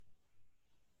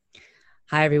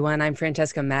Hi, everyone. I'm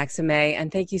Francesca Maxime,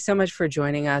 and thank you so much for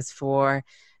joining us for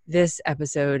this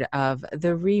episode of the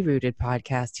Rerooted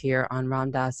podcast here on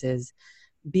Ram Dass's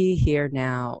Be Here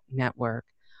Now network,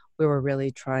 where we're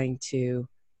really trying to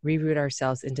reroot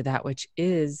ourselves into that which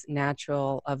is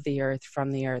natural of the earth,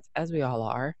 from the earth, as we all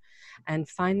are, and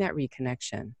find that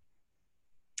reconnection.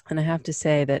 And I have to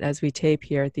say that as we tape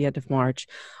here at the end of March,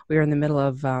 we are in the middle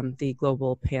of the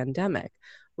global pandemic,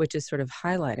 which is sort of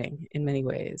highlighting in many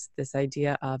ways this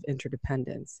idea of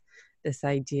interdependence, this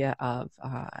idea of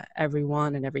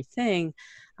everyone and everything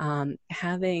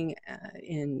having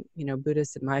in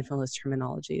Buddhist and mindfulness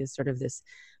terminology is sort of this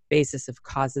basis of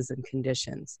causes and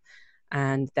conditions,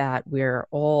 and that we're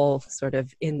all sort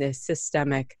of in this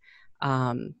systemic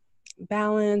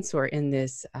balance, or in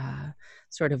this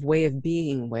sort of way of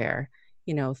being where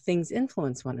things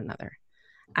influence one another.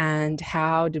 And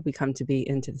how did we come to be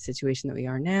into the situation that we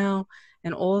are now,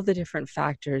 and all of the different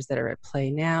factors that are at play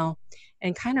now,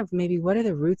 and kind of maybe what are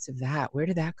the roots of that? Where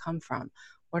did that come from?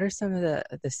 What are some of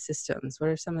the systems? What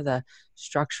are some of the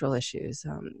structural issues?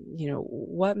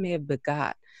 What may have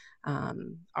begot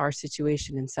our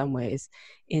situation in some ways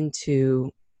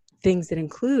into things that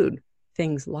include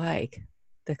things like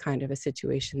the kind of a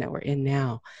situation that we're in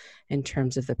now in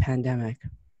terms of the pandemic.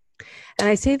 And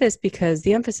I say this because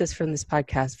the emphasis from this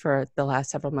podcast for the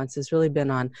last several months has really been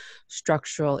on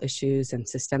structural issues and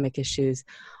systemic issues,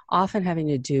 often having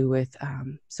to do with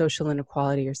social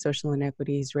inequality or social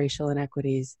inequities, racial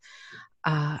inequities.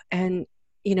 And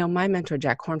my mentor,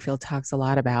 Jack Kornfield, talks a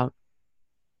lot about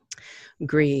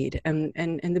greed, and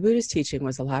the Buddhist teaching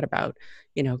was a lot about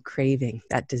craving,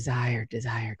 that desire,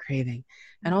 craving,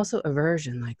 and also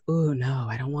aversion, like, oh no,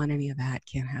 I don't want any of that,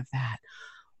 can't have that.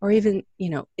 Or even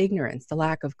ignorance, the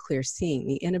lack of clear seeing,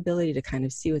 the inability to kind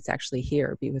of see what's actually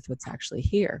here, be with what's actually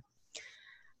here.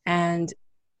 And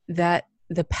that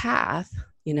the path,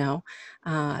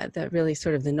 that really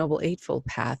sort of the Noble Eightfold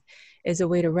Path, is a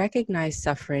way to recognize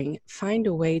suffering, find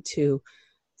a way to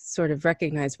sort of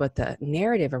recognize what the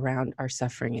narrative around our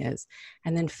suffering is,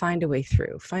 and then find a way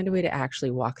through, find a way to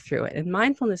actually walk through it. And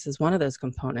mindfulness is one of those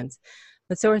components,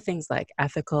 but so are things like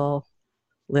ethical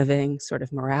living, sort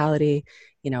of morality,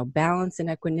 balance and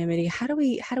equanimity. How do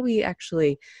we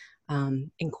actually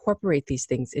incorporate these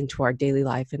things into our daily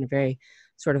life in a very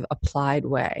sort of applied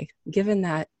way, given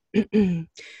that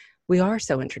we are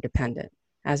so interdependent,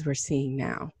 as we're seeing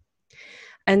now?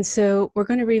 And so we're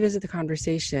going to revisit the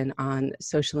conversation on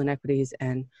social inequities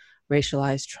and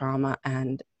racialized trauma,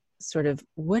 and sort of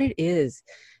what it is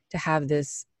to have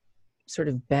this sort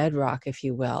of bedrock, if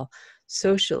you will,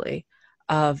 socially,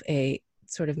 of a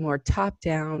sort of more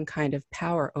top-down kind of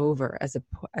power over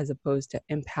as opposed to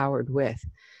empowered with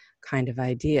kind of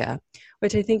idea,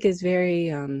 which I think is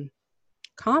very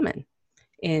common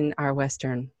in our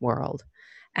Western world.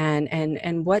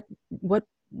 And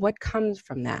what comes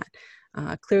from that?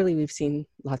 Clearly, we've seen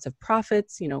lots of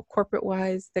profits,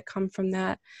 corporate-wise, that come from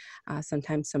that.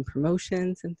 Sometimes some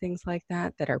promotions and things like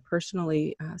that are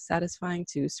personally satisfying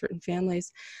to certain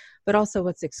families, but also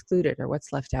what's excluded or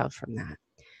what's left out from that.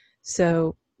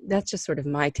 So that's just sort of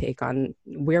my take on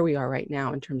where we are right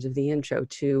now in terms of the intro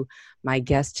to my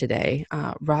guest today,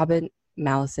 Robin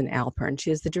Mallison Alpern. She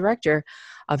is the Director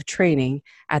of Training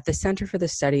at the Center for the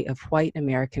Study of White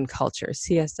American Culture,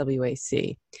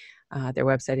 CSWAC. Their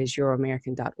website is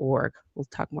euroamerican.org. We'll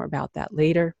talk more about that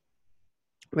later.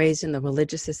 Raised in the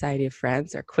Religious Society of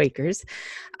Friends, or Quakers,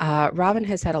 Robin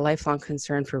has had a lifelong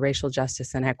concern for racial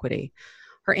justice and equity.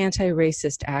 Her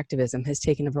anti-racist activism has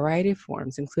taken a variety of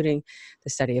forms, including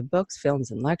the study of books, films,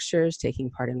 and lectures,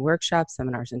 taking part in workshops,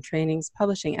 seminars, and trainings,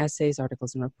 publishing essays,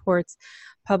 articles, and reports,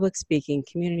 public speaking,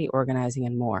 community organizing,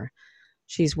 and more.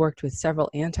 She's worked with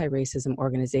several anti-racism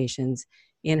organizations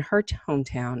in her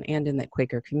hometown and in the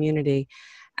Quaker community,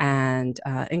 and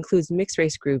includes mixed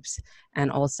race groups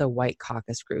and also white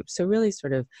caucus groups. So really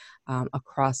sort of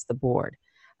across the board.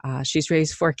 She's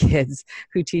raised 4 kids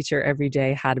who teach her every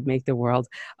day how to make the world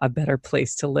a better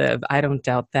place to live. I don't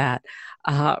doubt that.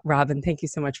 Robin, thank you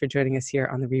so much for joining us here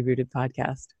on the Rerooted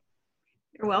podcast.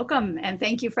 You're welcome. And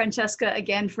thank you, Francesca,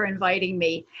 again for inviting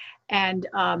me. And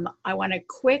I want to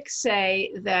quick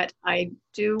say that I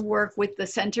do work with the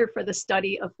Center for the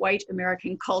Study of White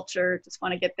American Culture. Just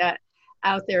want to get that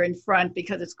out there in front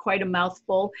because it's quite a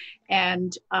mouthful.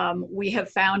 And we have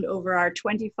found over our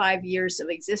 25 years of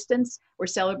existence, we're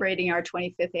celebrating our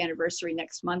 25th anniversary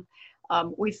next month.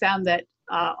 We found that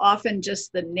often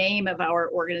just the name of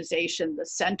our organization, the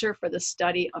Center for the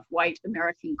Study of White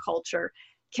American Culture,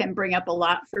 can bring up a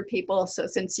lot for people. So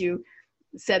since you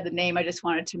said the name, I just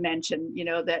wanted to mention,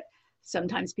 that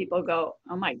sometimes people go,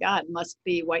 oh my God, must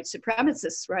be white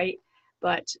supremacists, right?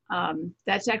 But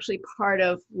that's actually part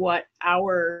of what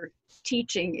our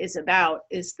teaching is about,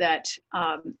 is that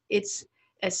it's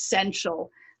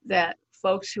essential that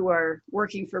folks who are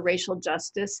working for racial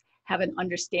justice have an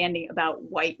understanding about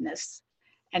whiteness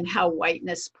and how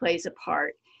whiteness plays a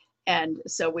part. And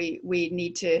so we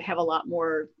need to have a lot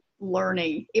more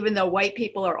learning. Even though white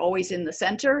people are always in the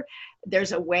center,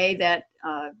 there's a way that,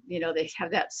 they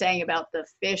have that saying about the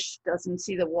fish doesn't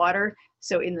see the water.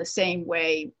 So in the same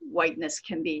way, whiteness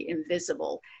can be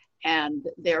invisible and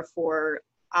therefore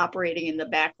operating in the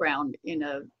background in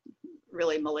a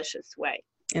really malicious way.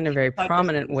 In a very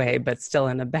prominent way, but still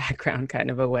in a background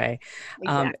kind of a way.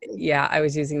 Exactly. Yeah, I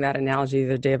was using that analogy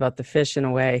the other day about the fish in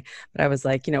a way, but I was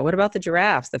like, what about the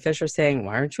giraffes? The fish are saying,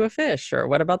 why aren't you a fish? Or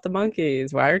what about the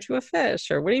monkeys? Why aren't you a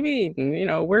fish? Or what do you mean?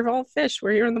 We're all fish.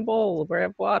 We're here in the bowl. We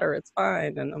have water. It's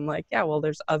fine. And I'm like, yeah, well,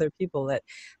 there's other people that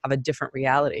have a different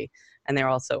reality, and they're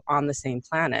also on the same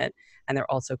planet, and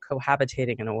they're also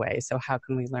cohabitating in a way. So how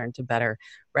can we learn to better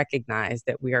recognize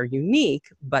that we are unique,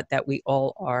 but that we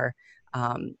all are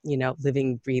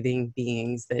living, breathing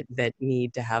beings that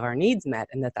need to have our needs met,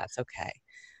 and that's okay.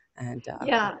 And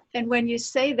yeah, and when you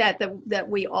say that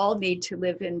we all need to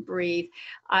live and breathe,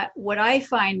 what I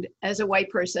find as a white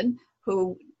person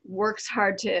who works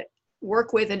hard to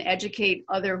work with and educate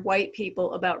other white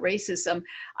people about racism,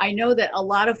 I know that a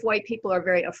lot of white people are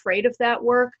very afraid of that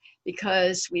work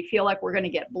because we feel like we're going to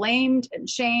get blamed and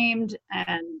shamed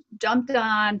and dumped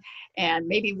on, and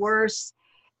maybe worse.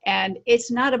 And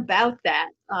it's not about that.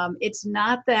 It's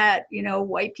not that,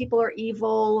 white people are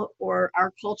evil or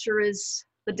our culture is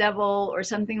the devil or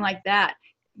something like that.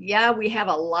 Yeah, we have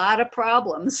a lot of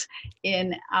problems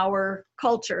in our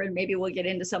culture, and maybe we'll get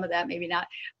into some of that, maybe not.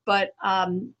 But,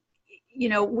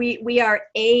 we are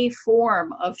a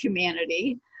form of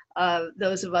humanity,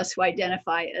 those of us who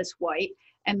identify as white.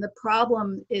 And the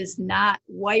problem is not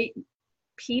white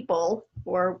people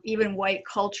or even white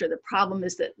culture. The problem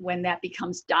is that when that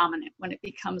becomes dominant, when it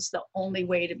becomes the only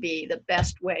way to be, the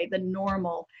best way, the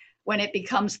normal, when it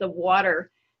becomes the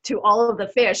water to all of the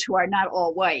fish who are not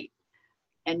all white,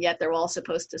 and yet they're all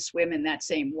supposed to swim in that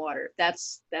same water.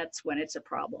 That's when it's a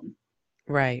problem.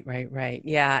 Right.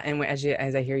 Yeah. And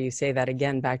as I hear you say that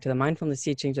again, back to the mindfulness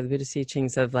teachings or the Buddhist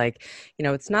teachings of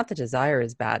it's not the desire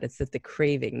is bad. It's that the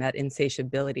craving, that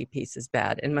insatiability piece is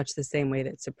bad. In much the same way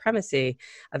that supremacy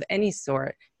of any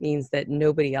sort means that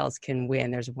nobody else can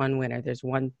win. There's one winner. There's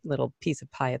one little piece of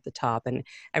pie at the top, and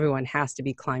everyone has to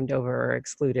be climbed over or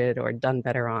excluded or done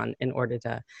better on in order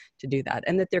to do that.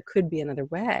 And that there could be another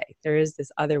way. There is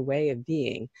this other way of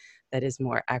being that is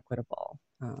more equitable.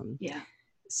 Yeah.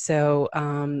 So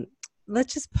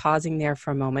let's just pausing there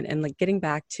for a moment and getting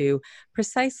back to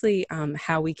precisely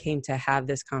how we came to have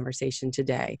this conversation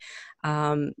today.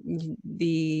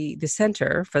 The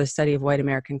Center for the Study of White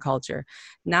American Culture,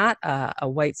 not a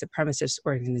white supremacist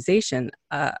organization,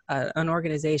 an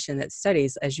organization that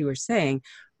studies, as you were saying,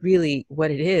 really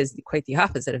what it is, quite the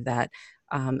opposite of that,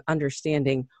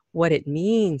 understanding what it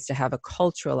means to have a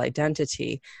cultural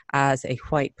identity as a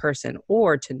white person,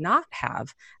 or to not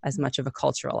have as much of a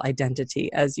cultural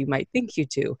identity as you might think you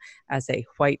do as a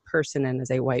white person and as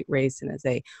a white race and as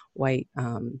a white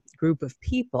group of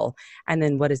people. And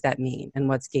then what does that mean, and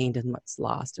what's gained and what's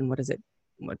lost, and what does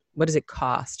it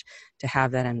cost to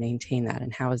have that and maintain that,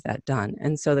 and how is that done?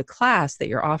 And so the class that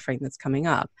you're offering that's coming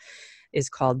up is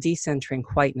called Decentering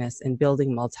Whiteness and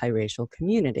Building Multiracial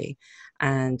Community.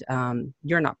 And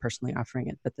you're not personally offering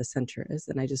it, but the center is.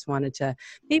 And I just wanted to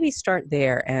maybe start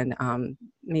there and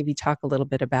maybe talk a little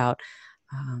bit about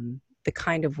the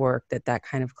kind of work that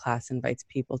kind of class invites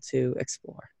people to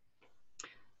explore.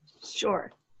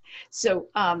 Sure. So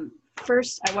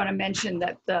first, I want to mention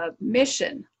that the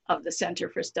mission of the Center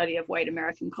for Study of White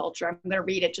American Culture, I'm going to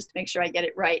read it just to make sure I get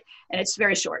it right, and it's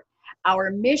very short. Our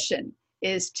mission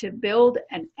is to build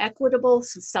an equitable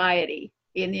society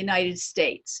in the United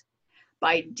States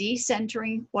by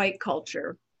decentering white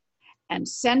culture and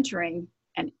centering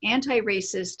an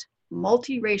anti-racist,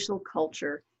 multiracial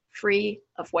culture free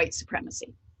of white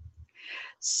supremacy.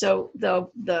 So the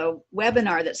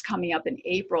webinar that's coming up in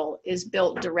April is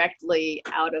built directly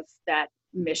out of that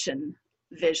mission,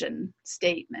 vision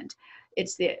statement.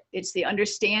 It's the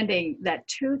understanding that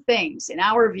two things, in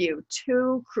our view,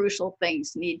 two crucial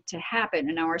things need to happen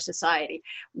in our society.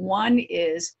 One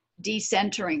is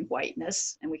decentering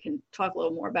whiteness, and we can talk a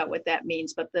little more about what that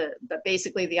means, but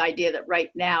basically the idea that right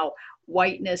now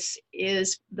whiteness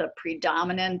is the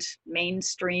predominant,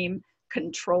 mainstream,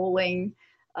 controlling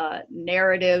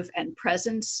narrative and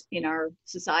presence in our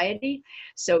society.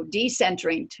 So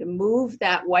decentering, to move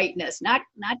that whiteness, not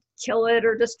kill it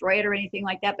or destroy it or anything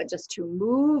like that, but just to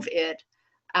move it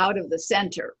out of the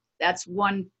center. That's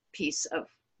one piece of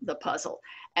the puzzle.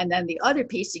 And then the other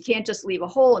piece, you can't just leave a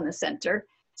hole in the center.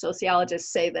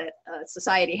 Sociologists say that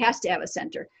society has to have a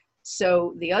center.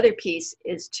 So the other piece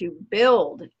is to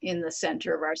build in the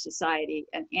center of our society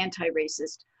an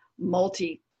anti-racist,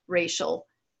 multiracial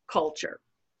culture.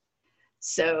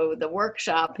 So the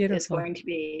workshop Beautiful. is going to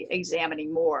be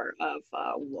examining more of,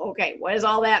 okay, what does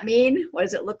all that mean? What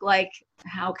does it look like?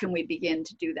 How can we begin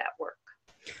to do that work?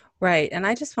 Right. And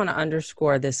I just want to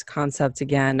underscore this concept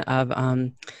again of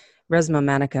Resmaa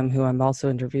Menakem, who I'm also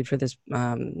interviewed for this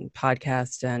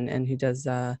podcast, and who does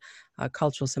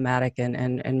cultural somatic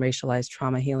and racialized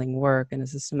trauma healing work, and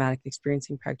is a somatic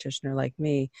experiencing practitioner like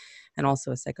me, and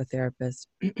also a psychotherapist,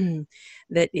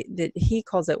 that he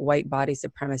calls it white body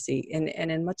supremacy, and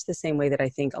in much the same way that I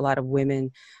think a lot of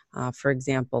women, for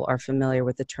example, are familiar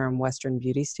with the term Western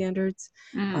beauty standards,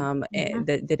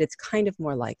 that it's kind of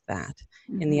more like that,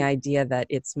 in the idea that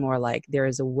it's more like there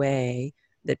is a way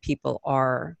that people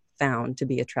are found to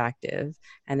be attractive,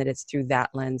 and that it's through that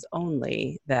lens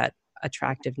only that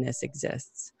attractiveness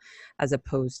exists, as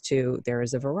opposed to there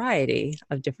is a variety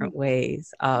of different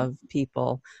ways of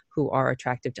people who are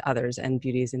attractive to others, and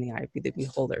beauty is in the eye of the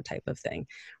beholder type of thing,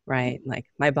 right? Like,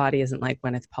 my body isn't like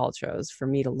Gwyneth Paltrow's. For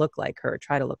me to look like her,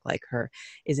 try to look like her,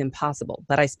 is impossible,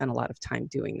 but I spend a lot of time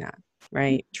doing that,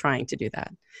 right? Trying to do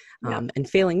that, and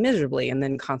failing miserably, and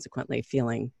then consequently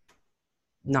feeling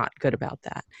not good about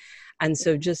that. And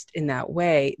so just in that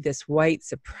way, this white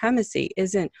supremacy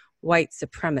isn't white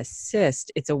supremacist,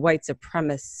 it's a white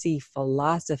supremacy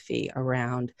philosophy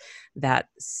around that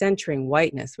centering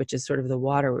whiteness, which is sort of the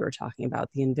water we were talking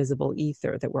about, the invisible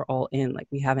ether that we're all in, like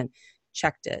we haven't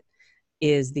checked it,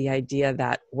 is the idea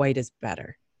that white is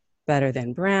better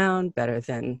than brown, better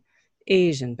than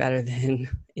Asian, better than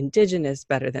indigenous,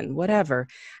 better than whatever,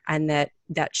 and that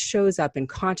shows up in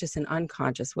conscious and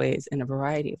unconscious ways, in a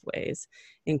variety of ways,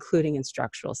 including in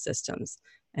structural systems,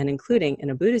 and including in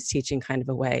a Buddhist teaching kind of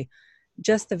a way,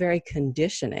 just the very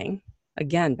conditioning,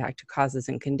 again, back to causes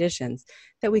and conditions,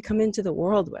 that we come into the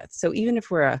world with. So even if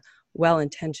we're a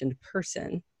well-intentioned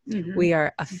person, we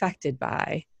are affected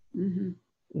by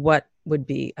what would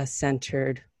be a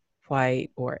centered white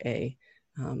or a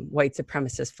white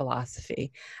supremacist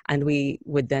philosophy. And we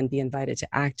would then be invited to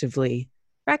actively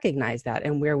recognize that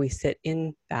and where we sit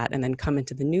in that, and then come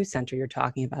into the new center you're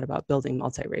talking about building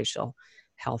multiracial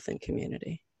health and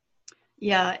community.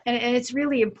 Yeah, and it's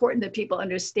really important that people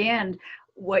understand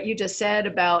what you just said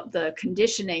about the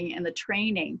conditioning and the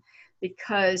training,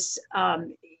 because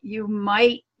you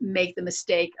might make the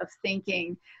mistake of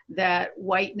thinking that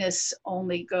whiteness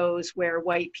only goes where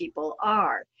white people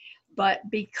are. But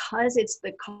because it's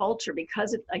the culture,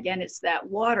 because it's that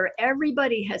water,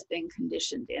 everybody has been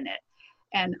conditioned in it.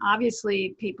 And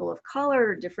obviously people of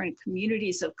color, different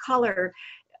communities of color,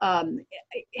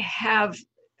 have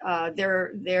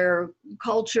their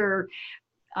culture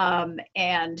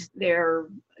and their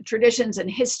traditions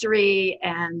and history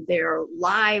and their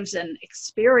lives and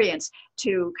experience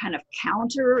to kind of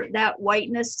counter that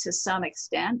whiteness to some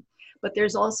extent. But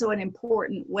there's also an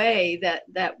important way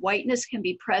that whiteness can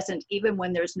be present even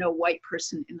when there's no white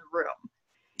person in the room.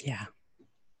 Yeah.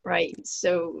 Right.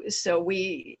 So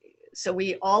we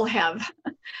all have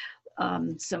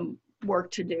some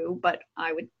work to do, but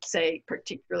I would say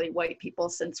particularly white people,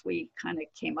 since we kind of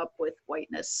came up with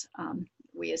whiteness,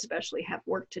 we especially have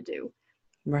work to do.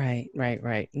 Right.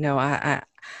 No, I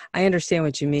understand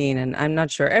what you mean, and I'm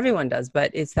not sure everyone does, but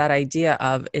it's that idea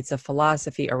of, it's a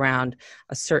philosophy around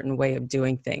a certain way of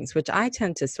doing things, which I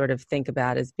tend to sort of think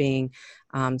about as being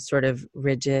sort of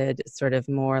rigid, sort of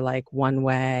more like one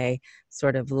way,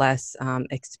 sort of less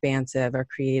expansive or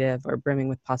creative or brimming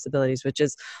with possibilities, which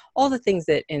is all the things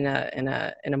that in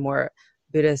a more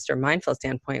Buddhist or mindful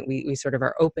standpoint, we sort of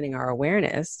are opening our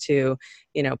awareness to,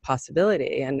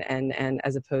 possibility, and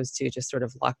as opposed to just sort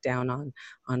of locked down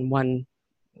on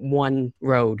one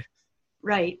road.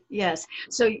 Right. Yes.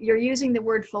 So you're using the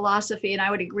word philosophy, and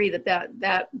I would agree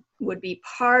that would be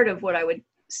part of what I would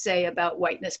say about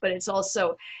whiteness, but it's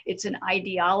an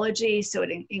ideology. So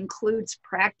it includes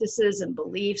practices and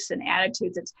beliefs and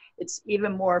attitudes. It's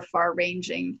even more far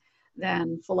ranging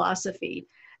than philosophy.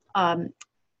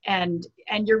 And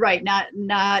you're right,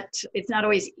 it's not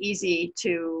always easy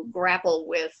to grapple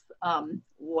with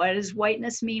what does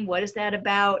whiteness mean? What is that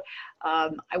about? I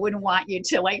wouldn't want you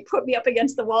to like put me up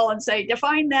against the wall and say,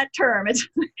 define that term. It's,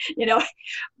 you know,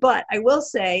 but I will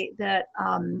say that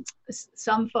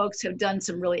some folks have done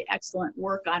some really excellent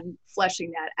work on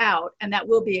fleshing that out. And that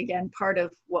will be, again, part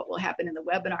of what will happen in the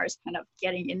webinars, kind of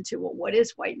getting into, well, what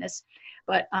is whiteness?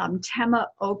 But Tema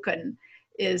Okun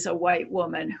is a white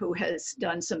woman who has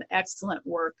done some excellent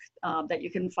work that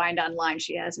you can find online.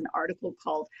 She has an article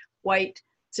called White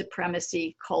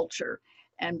Supremacy Culture,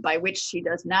 and by which she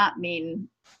does not mean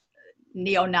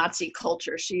neo-Nazi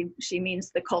culture. She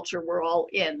means the culture we're all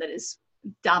in that is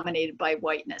dominated by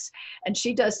whiteness. And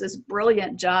she does this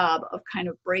brilliant job of kind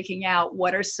of breaking out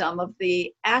what are some of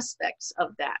the aspects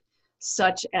of that,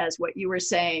 such as what you were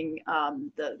saying,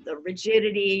 the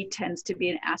rigidity tends to be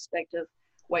an aspect of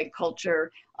white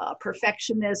culture,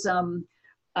 perfectionism,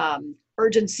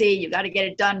 urgency, you got to get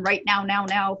it done right now.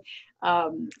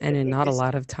 And in not a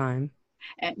lot of time.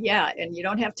 And yeah, and you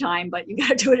don't have time, but you got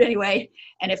to do it anyway.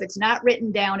 And if it's not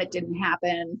written down, it didn't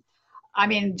happen. I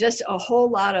mean, just a whole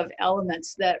lot of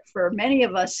elements that for many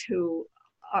of us who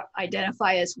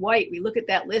identify as white, we look at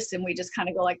that list and we just kind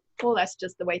of go like, oh, that's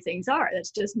just the way things are.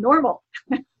 That's just normal.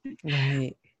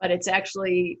 Right. But it's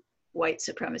actually white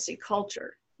supremacy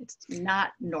culture. It's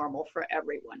not normal for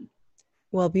everyone.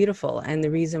 Well, beautiful. And the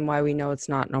reason why we know it's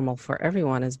not normal for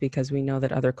everyone is because we know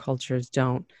that other cultures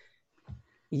don't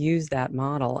use that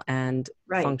model and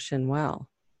function well.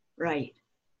 Right.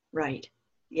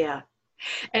 Yeah.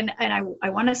 And I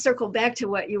want to circle back to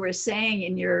what you were saying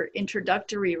in your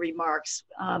introductory remarks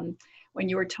when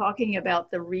you were talking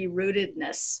about the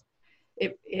rerootedness.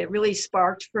 It really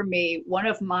sparked for me one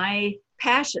of my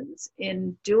passions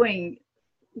in doing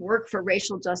work for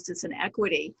racial justice and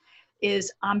equity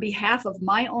is on behalf of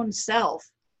my own self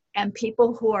and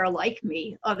people who are like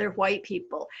me, other white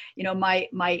people. You know,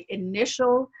 my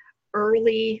initial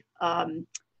early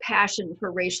passion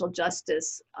for racial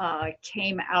justice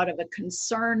came out of a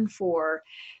concern for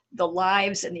the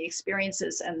lives and the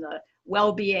experiences and the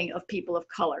well-being of people of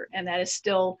color. And that is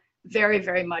still very,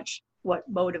 very much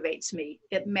what motivates me.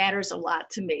 It matters a lot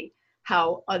to me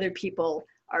how other people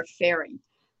are faring.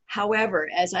 However,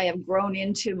 as I have grown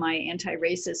into my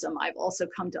anti-racism, I've also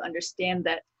come to understand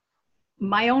that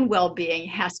my own well-being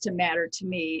has to matter to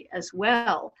me as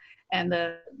well. And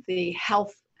the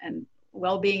health and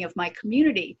well-being of my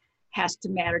community has to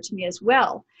matter to me as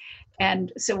well.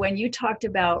 And so when you talked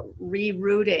about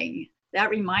rerooting, that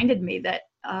reminded me that,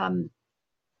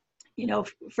 you know,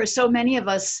 for so many of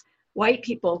us white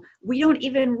people, we don't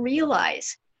even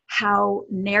realize how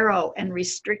narrow and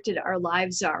restricted our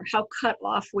lives are, how cut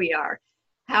off we are,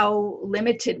 how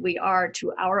limited we are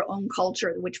to our own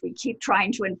culture, which we keep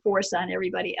trying to enforce on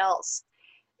everybody else.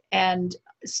 And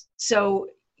so,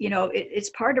 you know, it's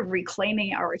part of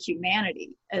reclaiming our humanity,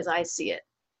 as I see it,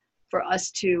 for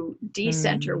us to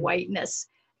decenter whiteness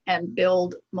and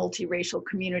build multiracial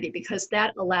community, because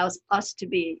that allows us to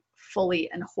be fully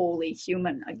and wholly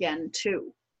human again,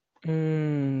 too.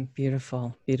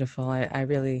 Beautiful. I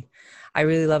really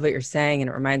love what you're saying. And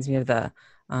it reminds me of the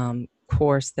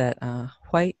course that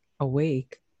White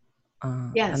Awake,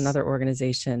 another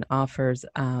organization, offers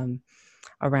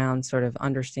around sort of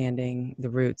understanding the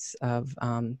roots of,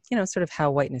 you know, sort of how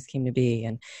whiteness came to be,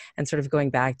 and sort of going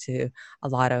back to a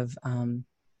lot of,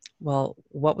 well,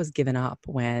 what was given up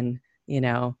when, you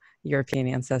know, European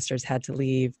ancestors had to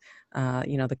leave,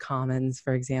 you know, the commons,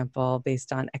 for example,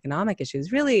 based on economic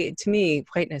issues. Really, to me,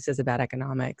 whiteness is about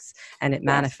economics, and it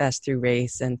manifests through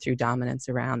race and through dominance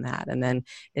around that. And then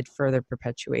it further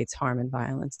perpetuates harm and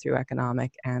violence through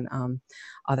economic and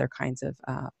other kinds of,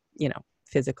 you know,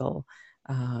 physical,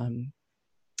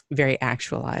 very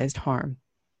actualized harm.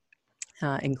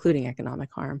 Including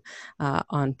economic harm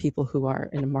on people who are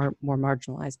in a more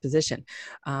marginalized position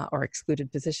or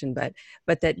excluded position.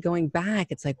 But that going back,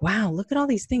 it's like, wow, look at all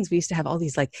these things. We used to have all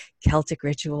these like Celtic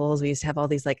rituals. We used to have all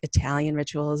these like Italian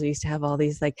rituals. We used to have all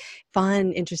these like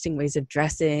fun, interesting ways of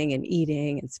dressing and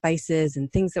eating and spices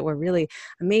and things that were really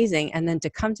amazing. And then to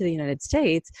come to the United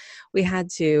States, we had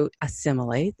to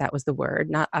assimilate. That was the word,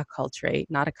 not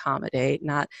acculturate, not accommodate,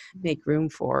 not make room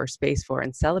for or space for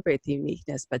and celebrate the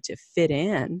uniqueness, but to fit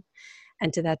in.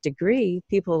 And to that degree,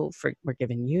 people were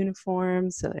given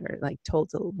uniforms, so they were like told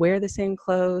to wear the same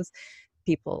clothes.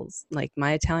 People's, like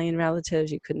my Italian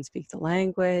relatives, you couldn't speak the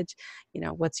language. You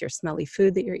know, what's your smelly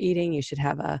food that you're eating? You should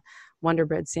have a Wonder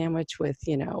Bread sandwich with,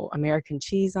 you know, American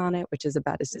cheese on it, which is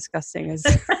about as disgusting as,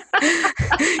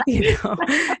 you know,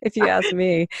 if you ask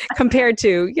me, compared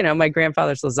to, you know, my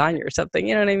grandfather's lasagna or something,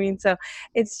 you know what I mean? So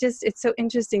it's just, it's so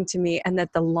interesting to me. And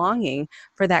that the longing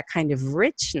for that kind of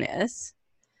richness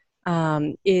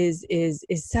is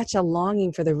such a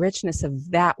longing for the richness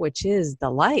of that which is the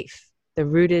life, the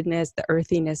rootedness, the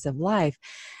earthiness of life,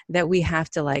 that we have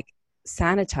to like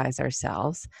sanitize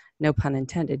ourselves, no pun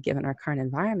intended given our current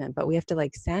environment, but we have to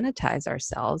like sanitize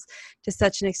ourselves to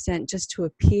such an extent just to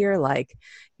appear like,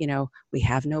 you know, we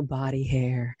have no body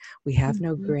hair, we have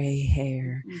no Mhm. gray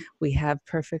hair, Mhm. we have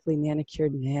perfectly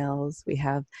manicured nails, we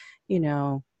have, you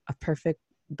know, a perfect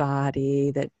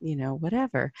body that, you know,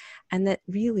 whatever. And that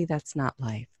really, that's not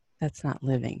life. That's not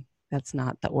living. That's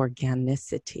not the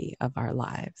organicity of our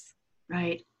lives.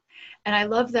 Right. And I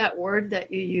love that word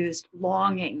that you used,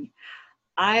 longing.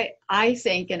 I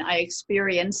think and I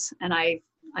experience and I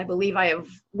believe I have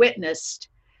witnessed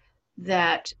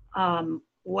that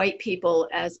white people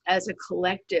as a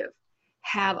collective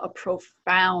have a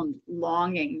profound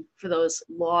longing for those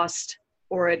lost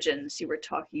origins you were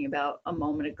talking about a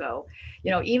moment ago.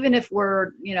 You know, even if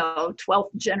we're, you know,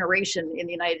 12th generation in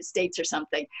the United States or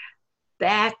something,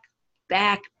 back,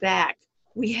 back,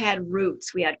 we had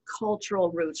roots. We had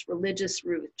cultural roots, religious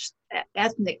roots,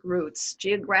 ethnic roots,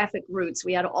 geographic roots.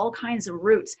 We had all kinds of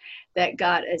roots that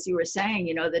got, as you were saying,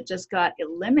 you know, that just got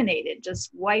eliminated,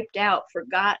 just wiped out,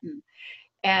 forgotten.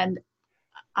 And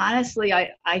honestly,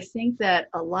 I think that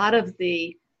a lot of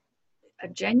the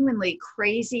genuinely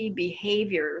crazy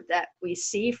behavior that we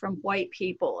see from white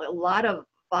people, a lot of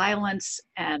violence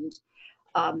and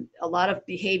a lot of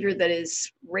behavior that is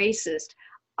racist,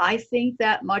 I think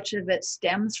that much of it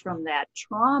stems from that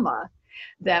trauma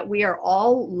that we are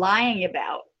all lying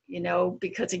about, you know,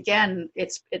 because again,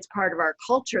 it's part of our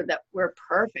culture that we're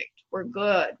perfect, we're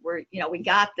good, we're, you know, we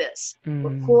got this,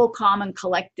 we're Mm. cool, calm, and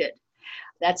collected.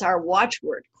 That's our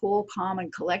watchword, cool, calm,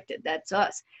 and collected. That's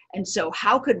us. And so,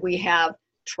 how could we have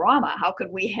trauma? How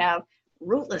could we have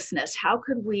rootlessness? How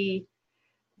could we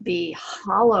be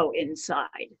hollow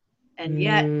inside? And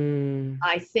yet, Mm.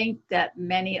 I think that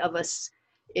many of us,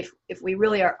 if we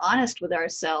really are honest with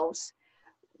ourselves,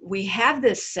 we have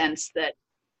this sense that,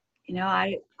 you know,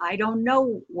 I don't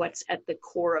know what's at the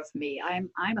core of me.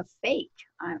 I'm a fake.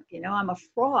 I'm a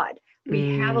fraud. We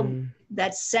have Mm.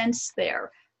 that sense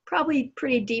there, probably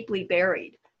pretty deeply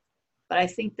buried. But I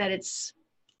think that it's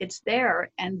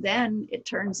there, and then it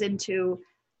turns into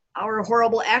our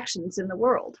horrible actions in the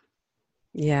world.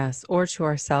 Yes, or to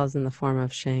ourselves in the form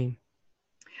of shame,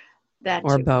 That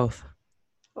or too, both.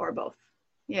 or both.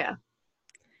 Yeah,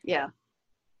 yeah,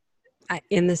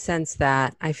 In the sense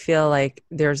that I feel like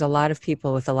there's a lot of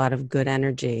people with a lot of good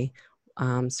energy,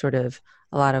 sort of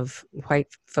a lot of white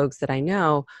folks that I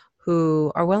know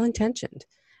who are well intentioned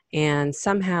and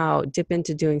somehow dip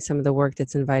into doing some of the work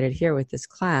that's invited here with this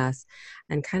class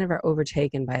and kind of are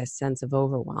overtaken by a sense of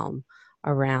overwhelm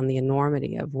around the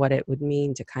enormity of what it would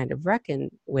mean to kind of reckon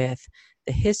with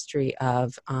the history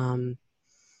of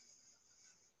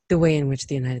the way in which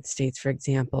the United States, for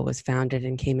example, was founded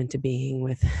and came into being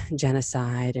with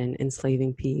genocide and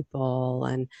enslaving people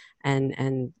and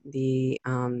the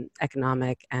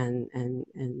economic and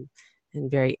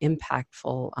very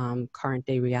impactful current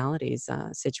day realities,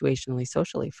 situationally,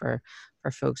 socially, for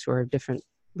folks who are of different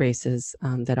races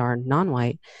that are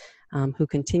non-white, who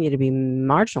continue to be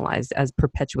marginalized as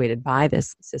perpetuated by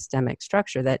this systemic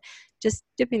structure that just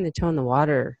dipping the toe in the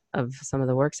water of some of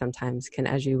the work sometimes can,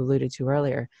 as you alluded to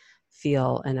earlier,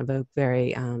 feel and evoke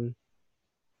very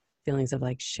feelings of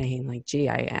like shame, like, gee,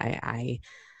 I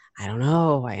don't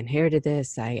know, I inherited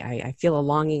this. I feel a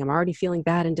longing. I'm already feeling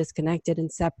bad and disconnected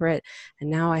and separate. And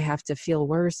now I have to feel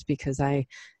worse because I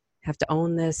have to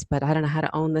own this, but I don't know how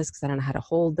to own this because I don't know how to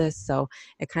hold this. So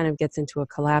it kind of gets into a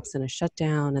collapse and a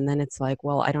shutdown. And then it's like,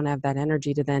 well, I don't have that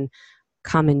energy to then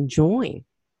come and join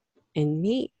and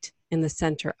meet in the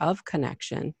center of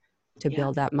connection to yeah,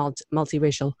 build that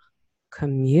multiracial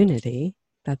community.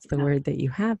 That's the yeah, word that you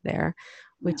have there,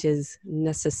 yeah. which is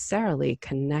necessarily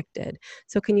connected.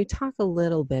 So can you talk a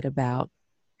little bit about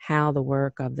how the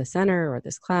work of the center or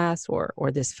this class or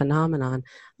this phenomenon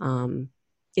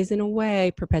is in a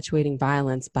way perpetuating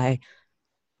violence by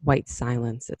white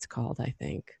silence, it's called, I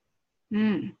think.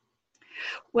 Mm.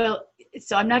 Well,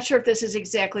 so I'm not sure if this is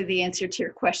exactly the answer to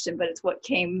your question, but it's what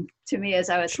came to me as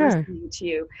I was Sure. listening to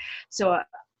you. So,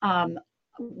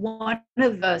 one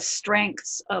of the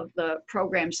strengths of the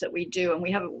programs that we do, and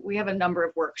we have a number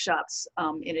of workshops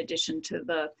in addition to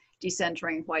the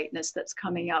decentering whiteness that's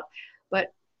coming up,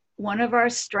 but one of our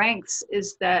strengths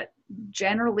is that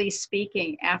generally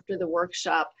speaking, after the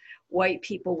workshop, white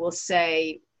people will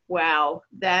say, "Wow,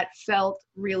 that felt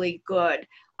really good.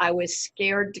 I was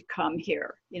scared to come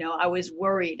here. You know, I was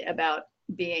worried about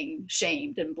being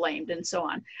shamed and blamed and so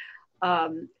on."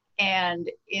 Um, And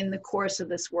in the course of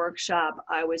this workshop,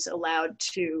 I was allowed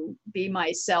to be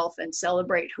myself and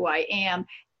celebrate who I am,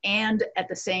 and at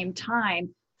the same time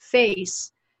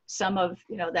face some of,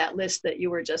 you know, that list that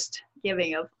you were just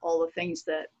giving of all the things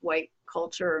that white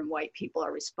culture and white people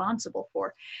are responsible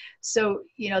for. So,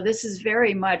 you know, this is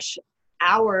very much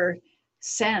our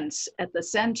sense at the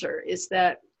center, is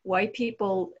that white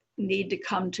people need to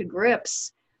come to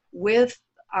grips with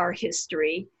our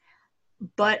history,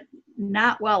 but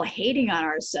not while hating on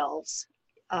ourselves.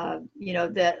 You know,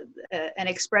 an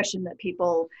expression that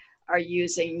people are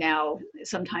using now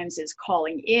sometimes is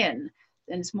calling in.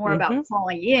 And it's more about Mm-hmm.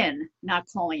 calling in, not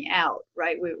calling out,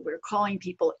 right? We're calling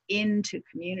people into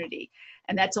community.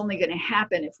 And that's only going to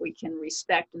happen if we can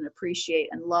respect and appreciate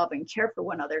and love and care for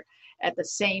one another at the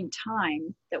same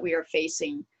time that we are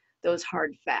facing those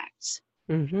hard facts.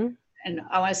 Mm-hmm. And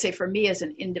I want to say, for me as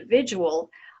an individual,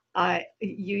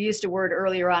 you used a word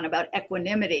earlier on about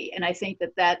equanimity, and I think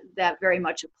that very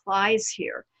much applies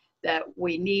here. That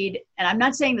we need, and I'm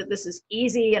not saying that this is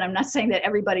easy, and I'm not saying that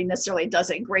everybody necessarily does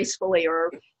it gracefully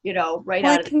or, you know, right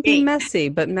Well, out it of the can be gate. messy,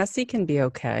 but messy can be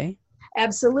okay.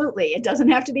 Absolutely, it doesn't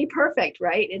have to be perfect,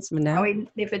 right? It's No? probably,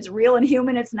 if it's real and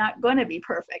human, it's not going to be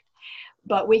perfect,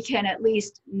 but we can at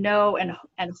least know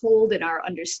and hold in our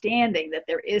understanding that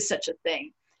there is such a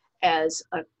thing as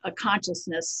a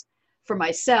consciousness for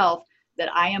myself, that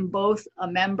I am both a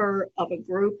member of a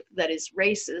group that is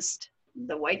racist,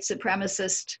 the white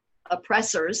supremacist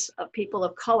oppressors of people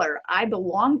of color. I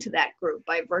belong to that group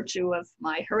by virtue of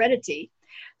my heredity.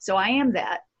 So I am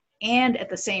that. And at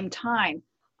the same time,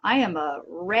 I am a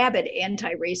rabid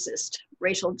anti-racist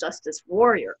racial justice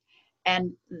warrior.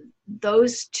 And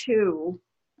those two,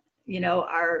 you know,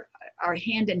 are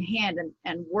hand in hand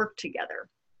and work together.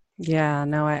 Yeah,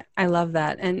 no, I love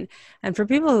that. And for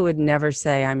people who would never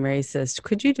say I'm racist,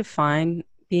 could you define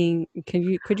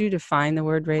the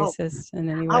word Oh, racist in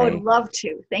any I would way? love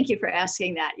to. Thank you for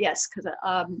asking that. Yes, because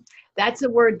that's a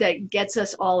word that gets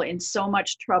us all in so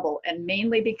much trouble, and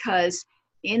mainly because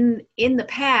in the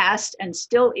past and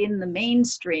still in the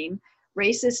mainstream,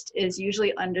 racist is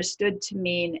usually understood to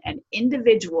mean an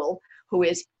individual who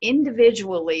is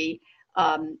individually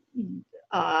um,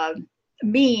 uh,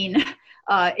 mean,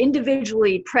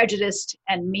 individually prejudiced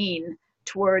and mean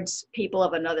towards people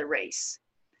of another race.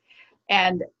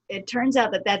 And it turns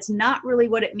out that that's not really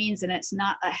what it means, and it's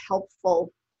not a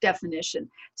helpful definition.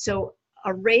 So,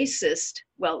 a racist,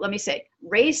 well, let me say,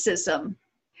 racism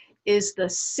is the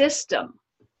system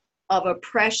of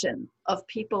oppression of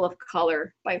people of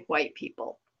color by white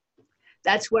people.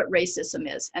 That's what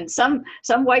racism is. And some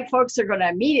white folks are going to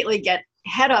immediately get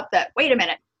head up that, wait a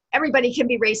minute, everybody can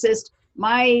be racist.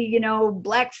 My, you know,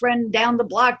 black friend down the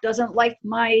block doesn't like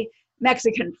my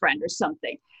Mexican friend or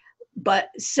something. But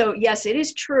so, yes, it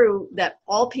is true that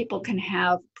all people can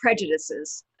have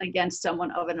prejudices against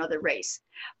someone of another race,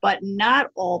 but not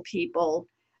all people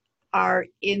are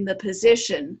in the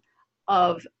position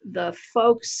of the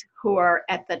folks who are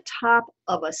at the top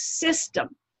of a system.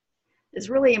 It's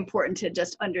really important to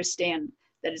just understand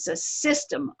that it's a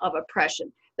system of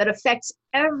oppression that affects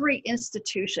every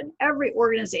institution, every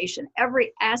organization,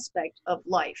 every aspect of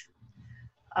life.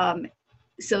 Um,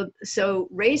 so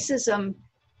racism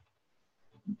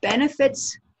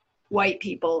benefits white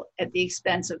people at the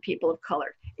expense of people of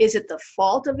color. Is it the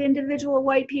fault of individual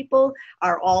white people?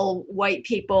 Are all white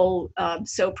people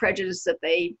so prejudiced that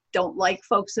they don't like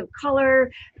folks of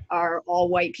color? Are all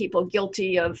white people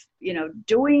guilty of, you know,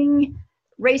 doing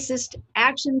racist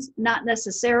actions? Not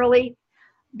necessarily,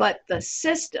 but the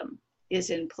system is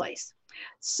in place.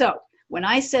 So when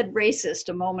I said racist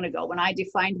a moment ago, when I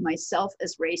defined myself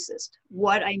as racist,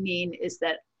 what I mean is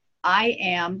that I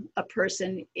am a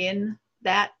person in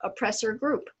that oppressor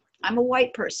group. I'm a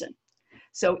white person.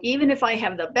 So even if I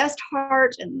have the best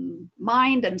heart and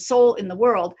mind and soul in the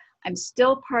world, I'm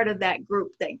still part of that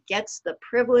group that gets the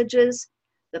privileges,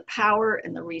 the power,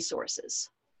 and the resources.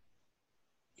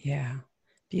 Yeah,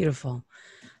 beautiful.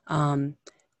 Um,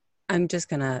 I'm just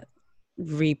going to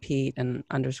repeat and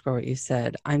underscore what you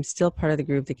said. I'm still part of the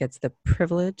group that gets the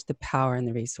privilege, the power, and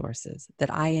the resources.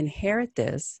 That I inherit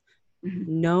this, Mhm.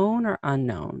 known or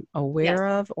unknown, Yes. aware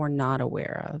of or not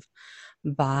aware of,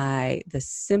 by the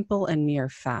simple and mere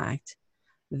fact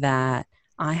that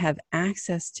I have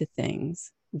access to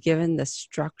things given the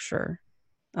structure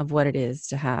of what it is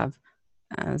to have,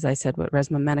 as I said, what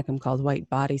Resmaa Menakem called white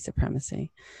body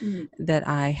supremacy, Mm. that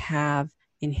I have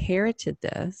inherited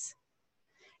this,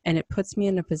 and it puts me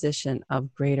in a position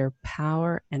of greater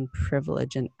power and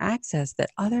privilege and access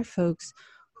that other folks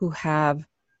who have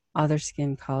other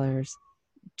skin colors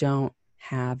don't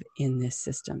have in this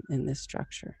system, in this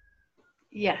structure.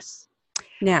 Yes.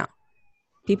 Now,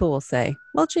 people will say,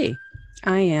 well, gee,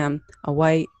 I am a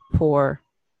white, poor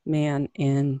man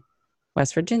in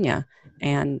West Virginia,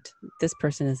 and this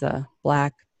person is a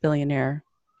Black billionaire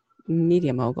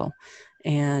media mogul.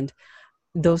 And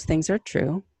those things are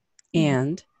true.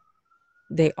 And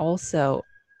it's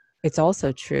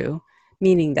also true,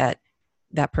 meaning that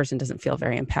that person doesn't feel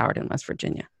very empowered in West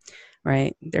Virginia,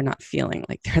 right? They're not feeling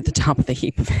like they're at the top of the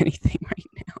heap of anything right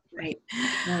now, right?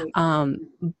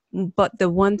 But the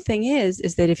one thing is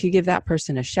that if you give that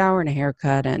person a shower and a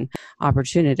haircut and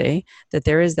opportunity, that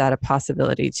there is that a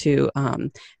possibility to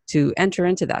enter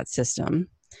into that system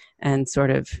and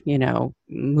sort of,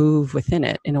 move within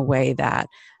it in a way that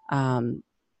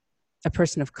a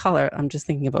person of color, I'm just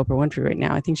thinking of Oprah Winfrey right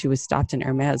now. I think she was stopped in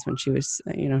Hermes when she was,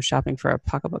 shopping for a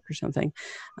pocketbook or something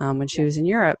when she was in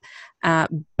Europe,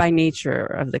 by nature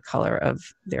of the color of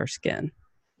their skin.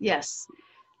 Yes.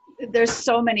 There's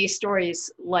so many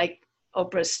stories like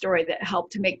Oprah's story that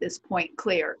help to make this point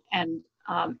clear. And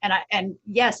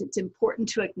yes, it's important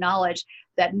to acknowledge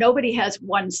that nobody has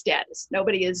one status.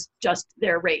 Nobody is just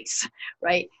their race,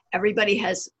 right? Everybody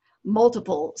has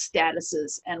multiple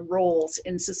statuses and roles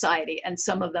in society, and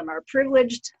some of them are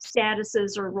privileged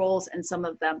statuses or roles, and some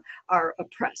of them are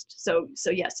oppressed. So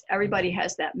yes, everybody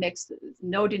has that mix.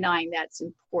 No denying that's an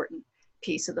important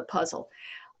piece of the puzzle.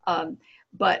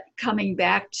 But coming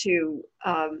back to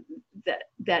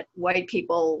that white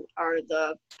people are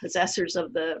the possessors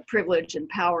of the privilege and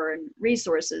power and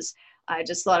resources, I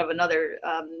just thought of another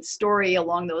story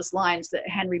along those lines, that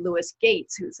Henry Louis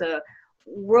Gates, who's a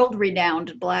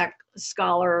world-renowned Black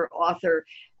scholar, author,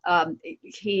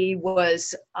 he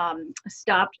was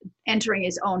stopped entering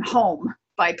his own home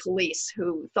by police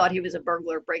who thought he was a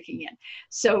burglar breaking in.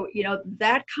 So,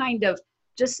 that kind of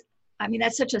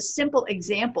that's such a simple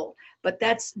example, but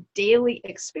that's daily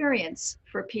experience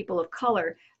for people of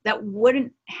color that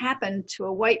wouldn't happen to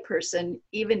a white person,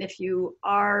 even if you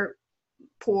are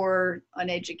poor,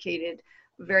 uneducated,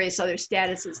 various other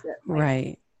statuses that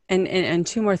right. And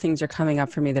two more things are coming up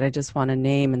for me that I just want to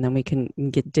name, and then we can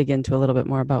dig into a little bit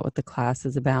more about what the class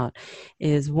is about.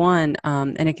 Is one,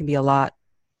 and it can be a lot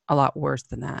worse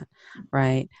than that,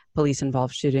 right? Police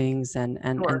involved shootings and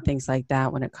Sure. things like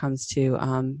that when it comes to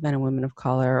men and women of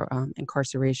color,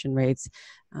 incarceration rates,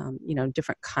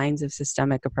 different kinds of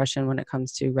systemic oppression when it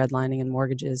comes to redlining and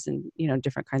mortgages, and,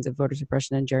 different kinds of voter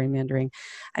suppression and gerrymandering.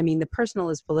 I mean, the personal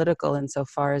is political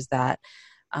insofar as that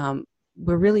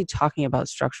we're really talking about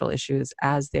structural issues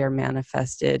as they're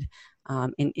manifested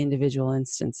in individual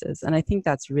instances. And I think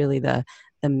that's really the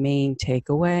main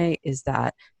takeaway, is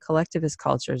that collectivist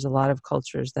cultures, a lot of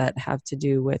cultures that have to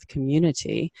do with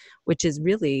community, which is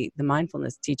really the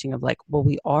mindfulness teaching of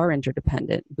we are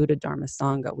interdependent, Buddha, Dharma,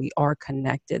 Sangha, we are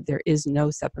connected. There is no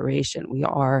separation. We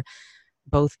are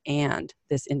both, and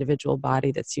this individual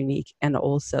body that's unique, and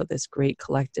also this great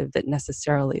collective that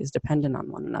necessarily is dependent on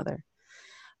one another.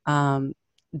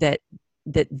 That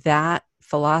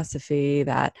philosophy,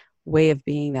 that way of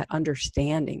being, that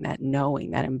understanding, that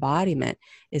knowing, that embodiment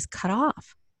is cut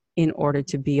off in order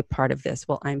to be a part of this.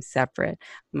 Well, I'm separate,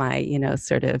 my,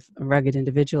 sort of rugged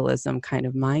individualism kind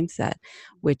of mindset,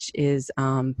 which is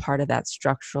part of that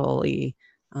structurally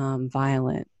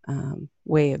violent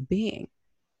way of being.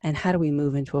 And how do we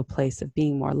move into a place of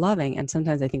being more loving? And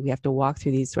sometimes I think we have to walk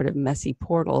through these sort of messy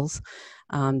portals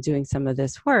doing some of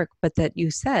this work, but that you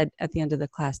said at the end of the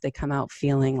class, they come out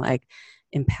feeling like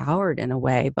empowered in a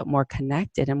way, but more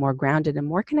connected and more grounded and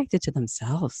more connected to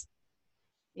themselves.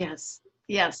 Yes.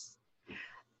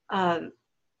 My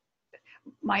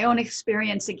own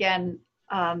experience again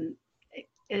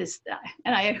is,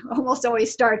 and I almost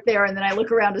always start there, and then I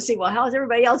look around to see, well, how's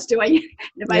everybody else doing? And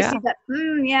if I see that,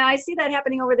 I see that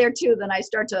happening over there too, then I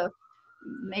start to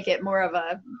make it more of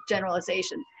a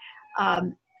generalization.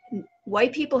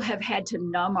 White people have had to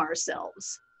numb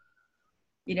ourselves.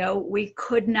 We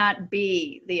could not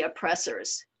be the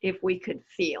oppressors if we could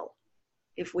feel,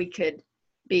 if we could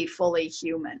be fully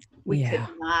human. We could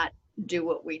not do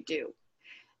what we do.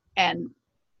 And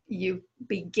you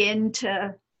begin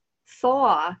to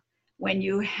thaw when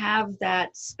you have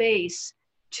that space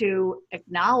to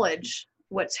acknowledge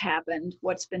what's happened,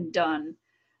 what's been done,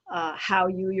 how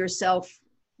you yourself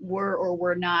were or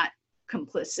were not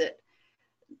complicit.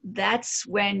 That's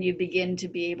when you begin to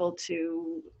be able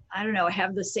to,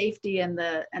 have the safety and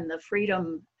the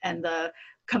freedom and the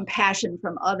compassion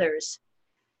from others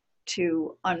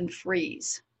to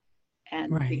unfreeze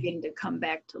and begin to come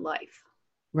back to life.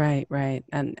 Right.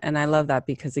 And I love that,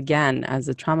 because again, as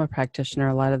a trauma practitioner,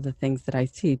 a lot of the things that I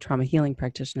see, trauma healing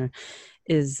practitioner,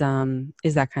 is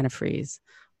that kind of freeze,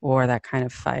 or that kind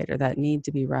of fight or that need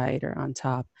to be right or on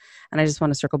top. And I just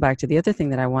want to circle back to the other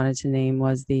thing that I wanted to name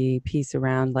was the piece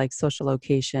around like social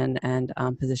location and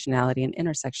positionality and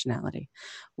intersectionality,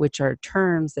 which are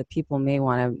terms that people may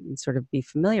want to sort of be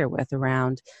familiar with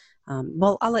around.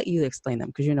 Well, I'll let you explain them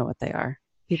because you know what they are.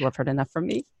 People have heard enough from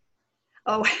me.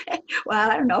 Oh,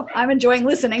 well, I don't know. I'm enjoying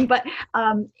listening, but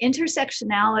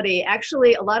intersectionality,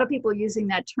 actually, a lot of people using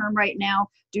that term right now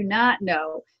do not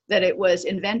know that it was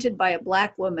invented by a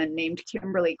Black woman named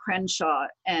Kimberly Crenshaw,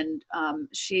 and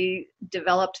she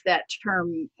developed that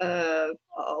term,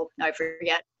 I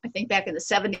forget, I think back in the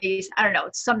 70s, I don't know,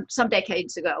 it's some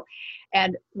decades ago.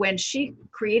 And when she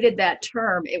created that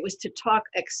term, it was to talk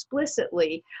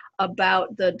explicitly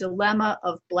about the dilemma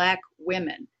of Black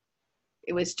women.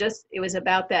 It was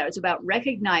about that. It was about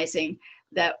recognizing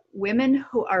that women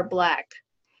who are Black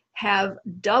have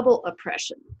double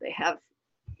oppression. They have,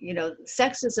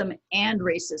 sexism and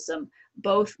racism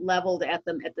both leveled at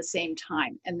them at the same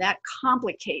time. And that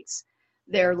complicates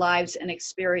their lives and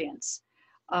experience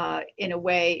in a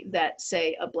way that,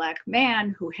 say, a Black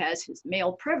man who has his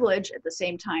male privilege at the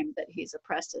same time that he's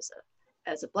oppressed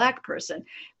as a Black person,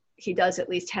 he does at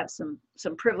least have some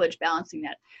privilege balancing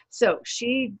that. So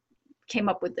she came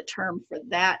up with the term for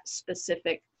that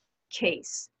specific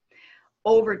case.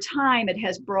 Over time, it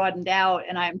has broadened out,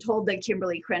 and I'm told that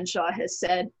Kimberly Crenshaw has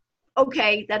said,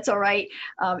 okay, that's all right,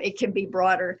 it can be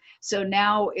broader. So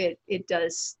now it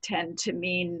does tend to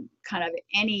mean kind of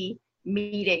any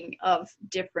meeting of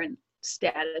different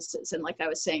statuses. And like I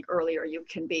was saying earlier, you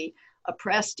can be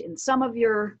oppressed in some of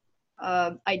your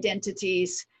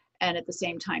identities and at the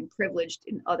same time privileged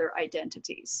in other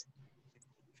identities.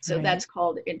 So Right. That's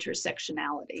called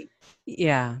intersectionality.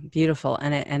 Yeah, beautiful.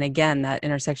 And again, that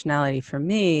intersectionality for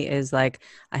me is like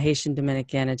a Haitian,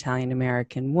 Dominican, Italian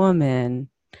American woman,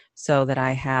 so that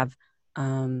I have,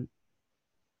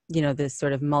 this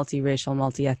sort of multiracial,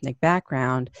 multi-ethnic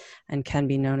background and can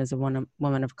be known as a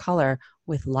woman of color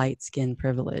with light skin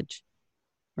privilege,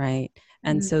 right?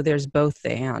 And Mm-hmm. so there's both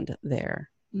the and there.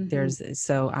 Mm-hmm.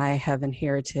 So I have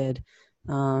inherited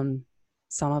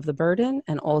some of the burden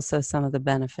and also some of the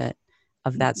benefit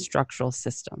of that structural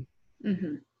system.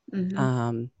 Mm-hmm.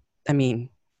 Mm-hmm. I mean,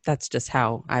 that's just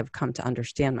how I've come to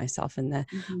understand myself in the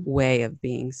way of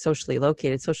being socially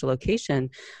located. Social location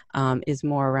is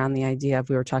more around the idea of,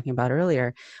 we were talking about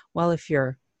earlier, well, if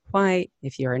you're white,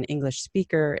 if you're an English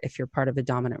speaker, if you're part of a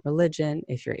dominant religion,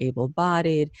 if you're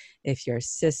able-bodied, if you're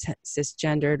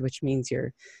cisgendered, which means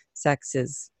your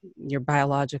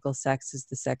biological sex is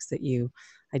the sex that you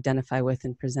identify with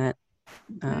and present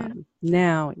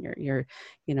now, and you're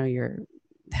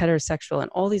heterosexual and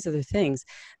all these other things,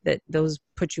 that those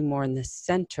put you more in the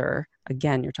center.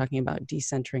 Again, you're talking about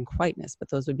decentering whiteness, but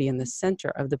those would be in the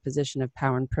center of the position of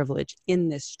power and privilege in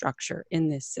this structure, in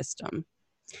this system.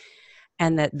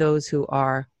 And that those who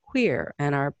are queer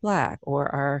and are Black or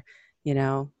are,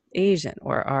 Asian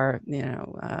or are,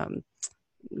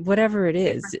 whatever it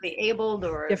is,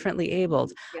 differently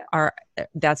abled are,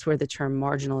 that's where the term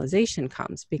marginalization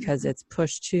comes, because it's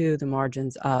pushed to the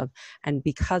margins of, and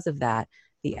because of that,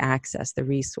 the access, the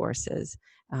resources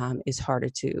is harder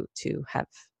to have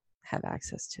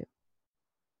access to.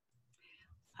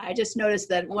 I just noticed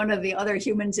that one of the other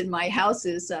humans in my house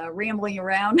is rambling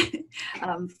around.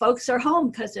 Folks are home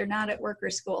because they're not at work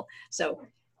or school. So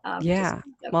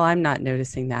well, I'm not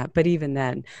noticing that, but even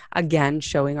then, again,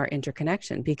 showing our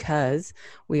interconnection, because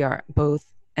we are both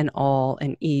and all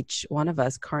and each one of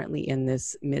us currently in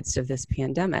this midst of this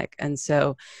pandemic. And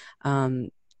so,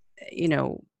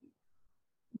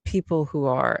 people who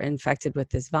are infected with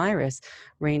this virus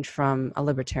range from a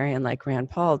libertarian like Rand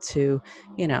Paul to,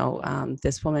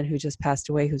 this woman who just passed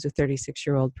away, who's a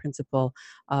 36-year-old principal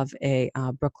of a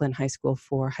Brooklyn high school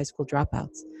for high school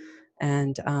dropouts.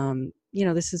 And,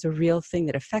 this is a real thing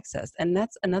that affects us. And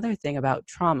that's another thing about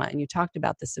trauma. And you talked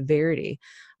about the severity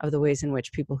of the ways in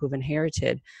which people who've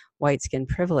inherited white skin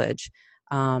privilege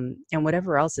and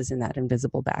whatever else is in that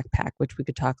invisible backpack, which we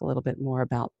could talk a little bit more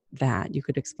about that. You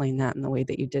could explain that in the way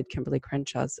that you did Kimberly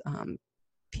Crenshaw's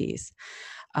piece.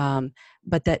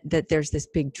 But that there's this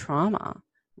big trauma,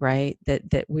 right?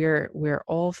 That we're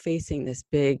all facing this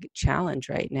big challenge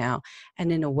right now.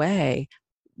 And in a way,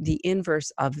 the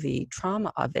inverse of the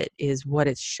trauma of it is what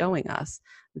it's showing us,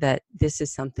 that this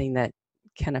is something that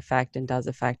can affect and does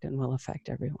affect and will affect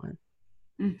everyone.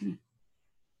 Mm-hmm.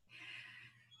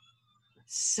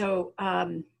 So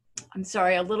I'm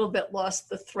sorry, a little bit lost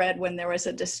the thread when there was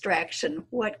a distraction.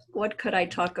 What could I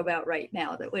talk about right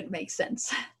now that would make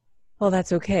sense? Well,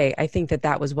 that's okay. I think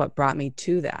that was what brought me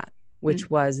to that. which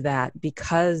was that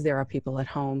because there are people at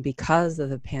home, because of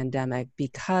the pandemic,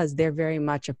 because they're very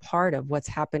much a part of what's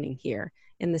happening here,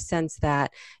 in the sense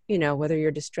that, you know, whether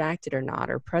you're distracted or not,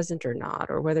 or present or not,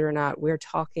 or whether or not we're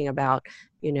talking about,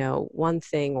 you know, one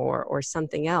thing or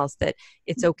something else, that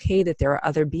it's okay that there are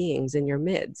other beings in your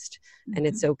midst. And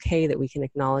it's okay that we can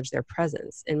acknowledge their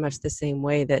presence, in much the same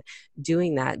way that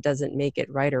doing that doesn't make it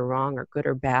right or wrong or good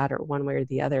or bad or one way or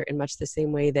the other, in much the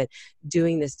same way that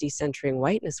doing this decentering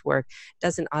whiteness work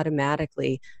doesn't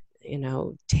automatically, you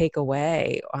know, take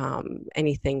away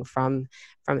anything from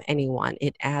anyone.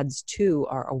 It adds to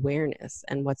our awareness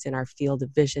and what's in our field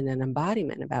of vision and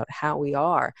embodiment about how we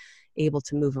are able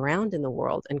to move around in the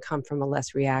world and come from a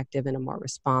less reactive and a more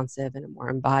responsive and a more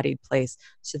embodied place,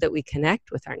 so that we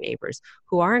connect with our neighbors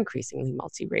who are increasingly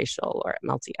multiracial or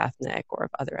multi-ethnic or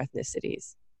of other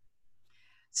ethnicities.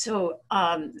 So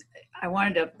I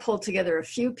wanted to pull together a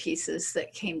few pieces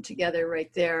that came together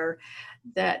right there,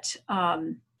 that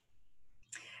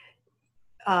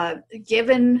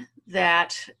given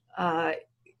that,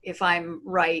 if I'm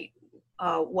right,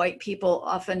 white people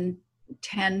often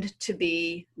tend to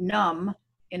be numb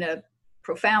in a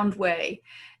profound way,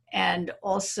 and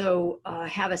also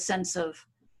have a sense of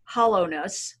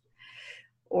hollowness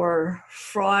or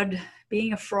fraud,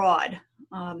 being a fraud.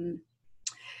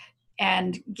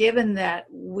 And given that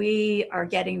we are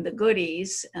getting the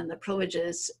goodies and the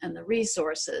privileges and the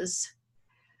resources,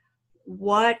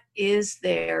 what is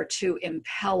there to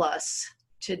impel us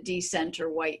to decenter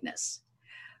whiteness?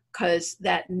 Because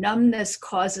that numbness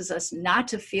causes us not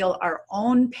to feel our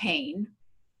own pain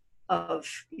of,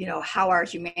 you know, how our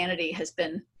humanity has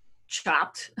been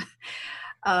chopped.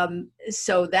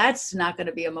 So that's not going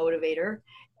to be a motivator.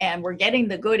 And we're getting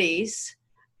the goodies,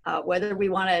 whether we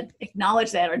want to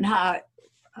acknowledge that or not.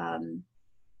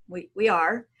 We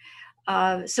are.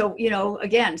 So, you know,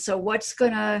 again, so what's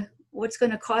going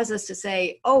to cause us to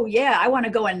say, oh yeah, I want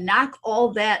to go and knock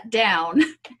all that down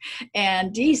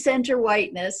and decenter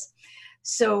whiteness?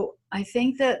 So I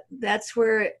think that that's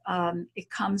where it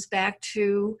comes back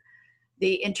to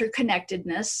the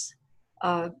interconnectedness.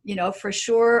 You know, for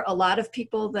sure, a lot of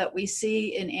people that we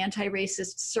see in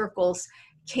anti-racist circles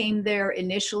came there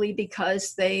initially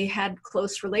because they had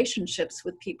close relationships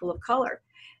with people of color.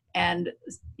 And,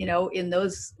 you know, in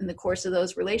the course of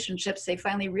those relationships, they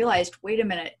finally realized, wait a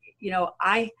minute, you know,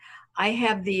 I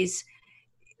have these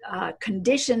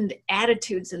conditioned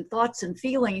attitudes and thoughts and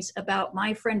feelings about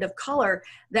my friend of color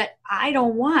that I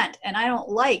don't want and I don't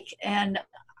like, and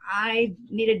I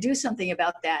need to do something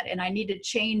about that. And I need to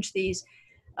change these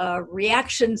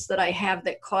reactions that I have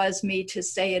that cause me to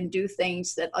say and do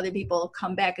things that other people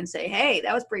come back and say, hey,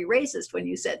 that was pretty racist when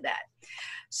you said that.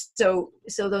 So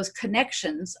those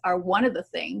connections are one of the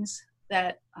things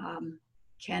that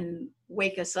can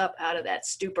wake us up out of that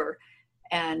stupor.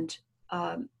 And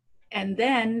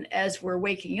then as we're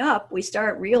waking up, we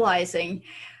start realizing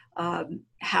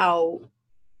how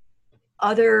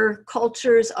other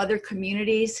cultures, other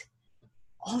communities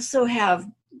also have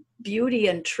beauty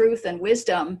and truth and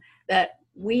wisdom that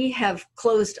we have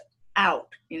closed out,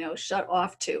 you know, shut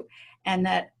off to. And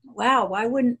that, wow, why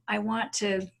wouldn't I want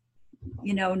to,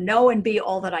 you know and be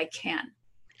all that I can?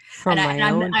 From I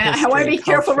to want to be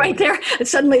careful right there.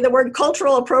 Suddenly the word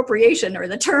cultural appropriation or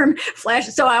the term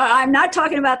flashes. So I'm not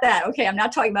talking about that. Okay. I'm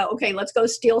not talking about, okay, let's go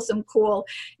steal some cool,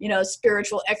 you know,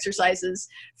 spiritual exercises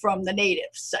from the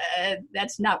natives.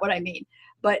 That's not what I mean.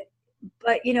 But,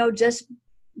 you know, just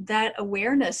that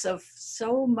awareness of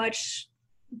so much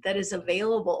that is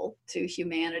available to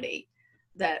humanity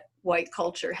that white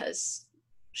culture has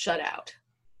shut out.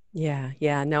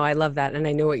 Yeah. No, I love that. And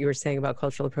I know what you were saying about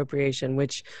cultural appropriation,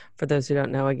 which, for those who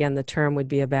don't know, again, the term would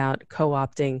be about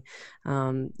co-opting,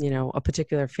 you know, a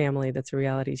particular family. That's a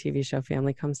reality TV show,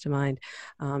 Family comes to mind,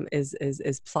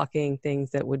 is plucking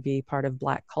things that would be part of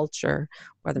Black culture,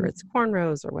 whether it's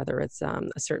cornrows or whether it's a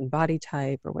certain body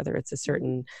type or whether it's a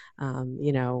certain,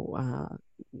 you know,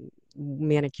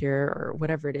 manicure or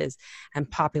whatever it is, and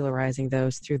popularizing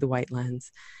those through the white lens.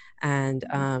 And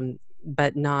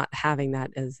but not having that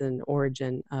as an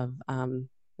origin of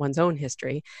one's own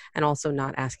history, and also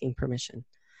not asking permission.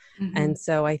 Mm-hmm. And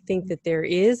so I think that there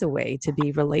is a way to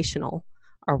be relational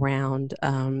around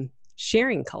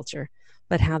sharing culture,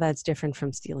 but how that's different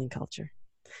from stealing culture.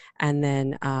 And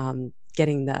then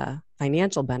getting the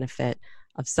financial benefit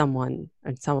of someone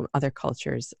and some other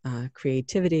culture's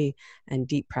creativity and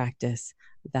deep practice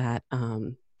that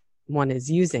one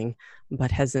is using,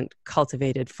 but hasn't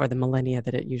cultivated for the millennia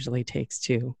that it usually takes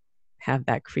to have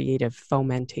that creative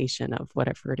fomentation of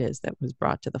whatever it is that was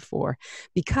brought to the fore.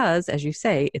 Because, as you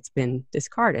say, it's been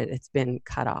discarded, it's been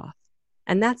cut off.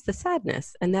 And that's the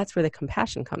sadness. And that's where the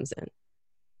compassion comes in.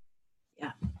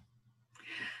 Yeah.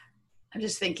 I'm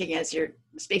just thinking as you're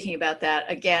speaking about that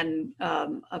again,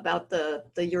 about the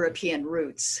European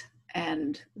roots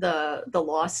and the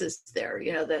losses there,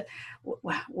 you know,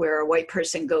 where a white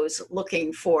person goes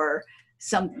looking for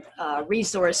some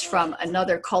resource from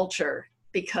another culture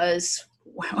because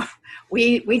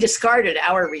we discarded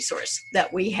our resource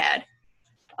that we had.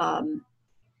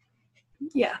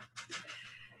 Yeah.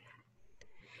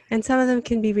 And some of them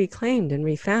can be reclaimed and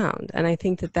refound. And I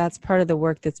think that that's part of the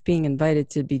work that's being invited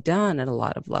to be done at a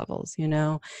lot of levels, you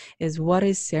know, is what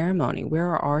is ceremony? Where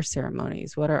are our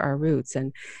ceremonies? What are our roots?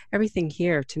 And everything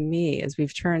here, to me, as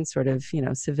we've turned sort of, you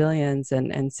know, civilians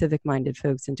and civic-minded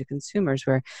folks into consumers,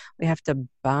 where we have to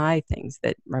buy things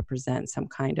that represent some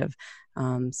kind of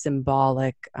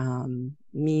symbolic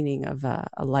meaning of a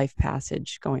life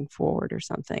passage going forward or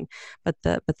something. But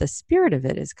the spirit of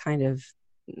it is kind of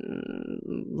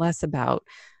less about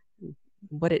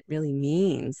what it really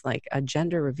means, like a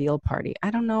gender reveal party.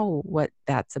 I don't know what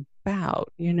that's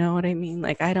about. You know what I mean?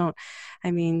 Like,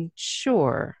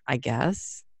 sure, I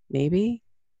guess, maybe.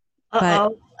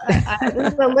 Uh-oh.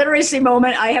 This is a literacy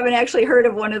moment. I haven't actually heard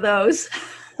of one of those.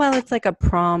 Well, it's like a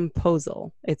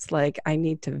promposal. It's like I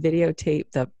need to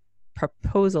videotape the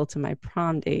proposal to my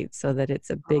prom date so that it's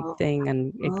a big thing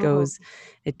and it goes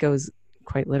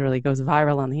quite literally goes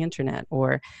viral on the internet.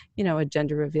 Or, you know, a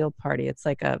gender reveal party. It's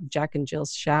like a Jack and Jill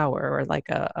shower, or like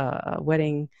a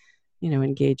wedding, you know,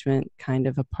 engagement kind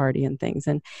of a party and things.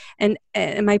 And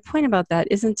my point about that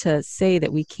isn't to say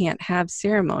that we can't have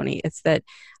ceremony. It's that,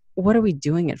 what are we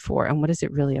doing it for, and what is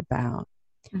it really about?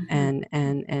 Mm-hmm.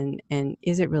 And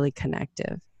is it really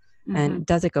connective? Mm-hmm. And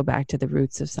does it go back to the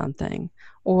roots of something,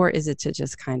 or is it to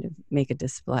just kind of make a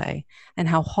display? And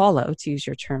how hollow, to use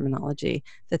your terminology,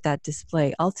 that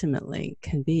display ultimately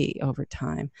can be over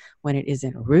time when it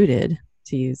isn't rooted,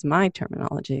 to use my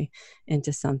terminology,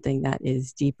 into something that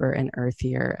is deeper and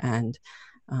earthier and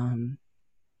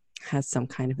has some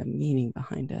kind of a meaning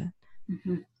behind it.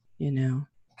 Mm-hmm. You know?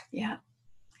 Yeah.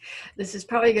 This is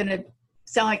probably going to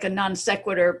sound like a non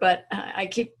sequitur, but I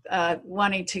keep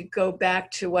wanting to go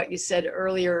back to what you said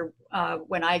earlier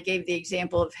when I gave the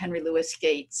example of Henry Louis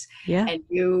Gates. Yeah. And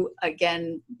you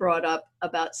again brought up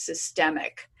about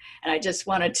systemic. And I just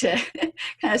wanted to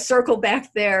kind of circle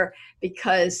back there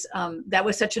because that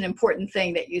was such an important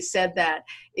thing that you said, that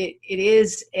it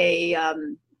is a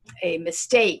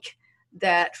mistake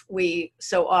that we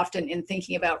so often, in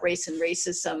thinking about race and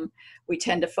racism, we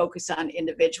tend to focus on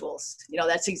individuals. You know,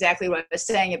 that's exactly what I was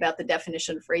saying about the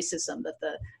definition of racism, that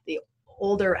the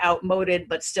older, outmoded,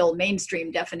 but still mainstream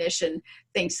definition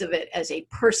thinks of it as a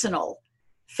personal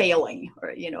failing,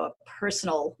 or, you know, a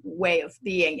personal way of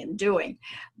being and doing.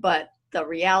 But the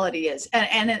reality is,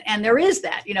 and there is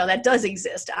that, you know, that does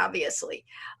exist, obviously.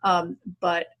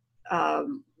 But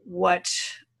what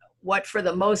for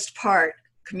the most part,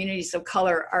 communities of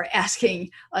color are asking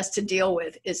us to deal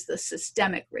with is the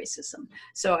systemic racism.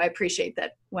 So I appreciate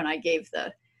that when I gave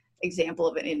the example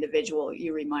of an individual,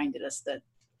 you reminded us that,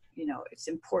 you know, it's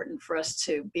important for us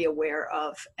to be aware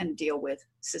of and deal with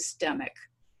systemic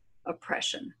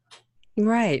oppression.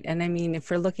 Right. And I mean,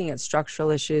 if we're looking at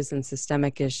structural issues and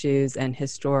systemic issues and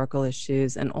historical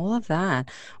issues and all of that,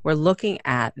 we're looking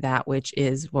at that which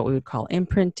is what we would call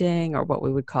imprinting, or what we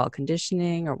would call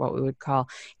conditioning, or what we would call,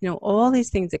 you know, all these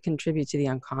things that contribute to the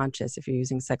unconscious, if you're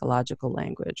using psychological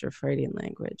language or Freudian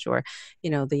language, or, you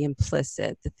know, the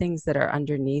implicit, the things that are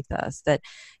underneath us that,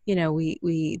 you know,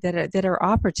 that are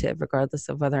operative regardless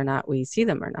of whether or not we see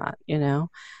them or not, you know.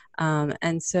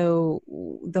 And so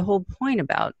the whole point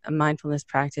about a mindfulness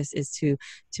practice is to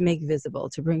make visible,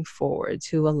 to bring forward,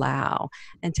 to allow,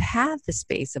 and to have the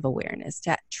space of awareness,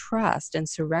 to trust and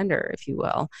surrender, if you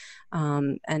will,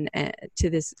 and to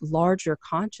this larger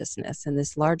consciousness and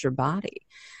this larger body,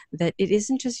 that it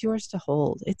isn't just yours to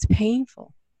hold. It's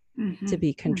painful to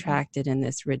be contracted in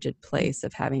this rigid place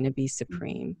of having to be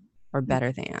supreme or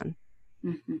better than.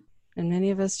 And many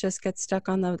of us just get stuck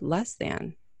on the less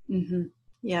than.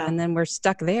 Yeah. And then we're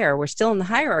stuck there. We're still in the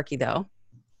hierarchy, though.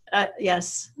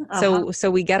 Yes. So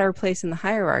we get our place in the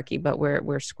hierarchy, but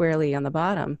we're squarely on the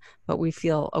bottom. But we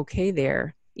feel okay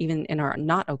there, even in our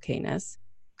not okayness,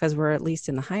 because we're at least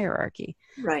in the hierarchy,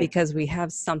 right? Because we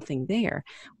have something there.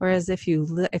 Whereas if you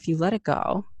let it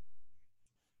go,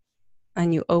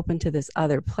 and you open to this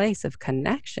other place of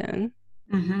connection,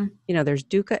 you know, there's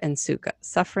dukkha and sukha,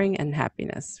 suffering and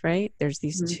happiness, right? There's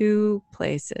these two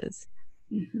places.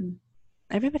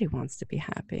 Everybody wants to be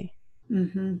happy.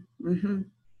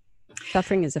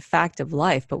 Suffering is a fact of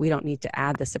life, but we don't need to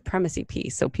add the supremacy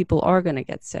piece. So people are going to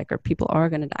get sick or people are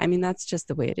going to die. I mean, that's just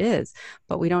the way it is.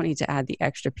 But we don't need to add the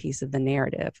extra piece of the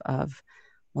narrative of,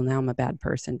 well, now I'm a bad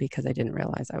person because I didn't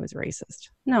realize I was racist.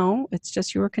 No, it's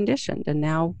just you were conditioned. And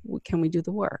now can we do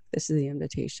the work? This is the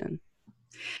invitation.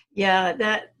 Yeah,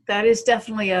 that is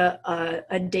definitely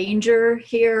a danger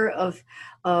here of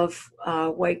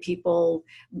white people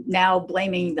now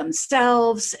blaming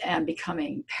themselves and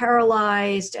becoming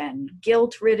paralyzed and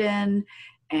guilt-ridden,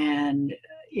 and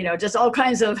just all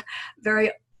kinds of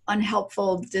very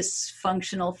unhelpful,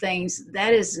 dysfunctional things.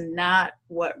 That is not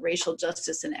what racial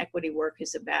justice and equity work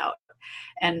is about.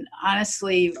 And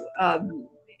honestly,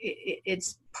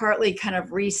 it's partly kind of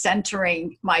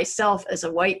recentering myself as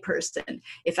a white person.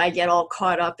 If I get all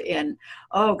caught up in,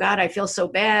 oh God, I feel so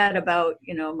bad about,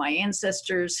 my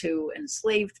ancestors who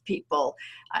enslaved people.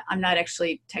 I'm not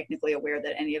actually technically aware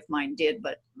that any of mine did,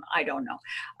 but I don't know.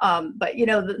 But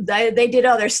they did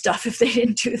other stuff if they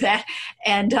didn't do that.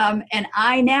 And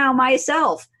I now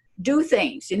myself do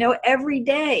things, every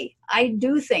day I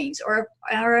do things or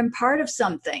I'm part of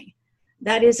something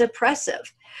that is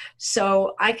oppressive.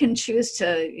 So I can choose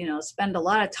to, spend a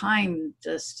lot of time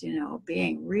just,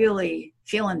 being really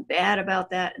feeling bad about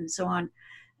that and so on.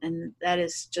 And that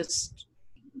is just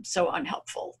so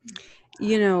unhelpful.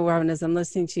 Robin, as I'm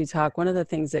listening to you talk, one of the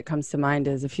things that comes to mind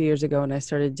is a few years ago when I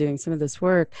started doing some of this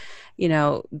work,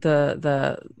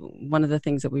 the one of the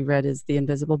things that we read is The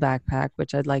Invisible Backpack,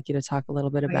 which I'd like you to talk a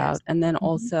little bit about, yes. And then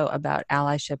also about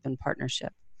allyship and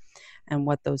partnership and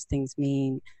what those things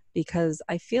mean. Because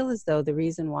I feel as though the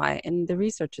reason why, and the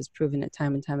research has proven it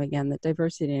time and time again, that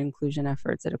diversity and inclusion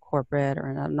efforts at a corporate or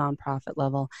at a nonprofit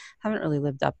level haven't really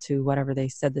lived up to whatever they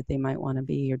said that they might want to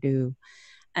be or do.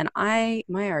 And my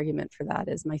argument for that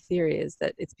is, my theory is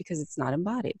that it's because it's not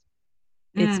embodied.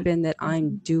 It's been that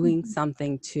I'm doing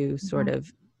something to sort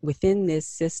of within this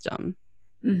system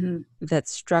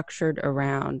that's structured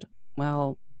around,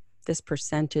 well, this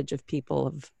percentage of people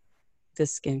of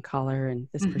this skin color and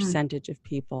this percentage of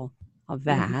people of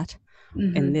that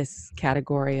in this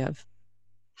category of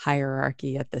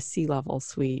hierarchy at the C-level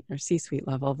suite or C-suite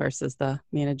level versus the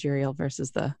managerial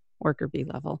versus the worker B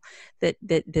level, that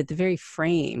the very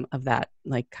frame of that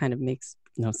kind of makes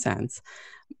no sense.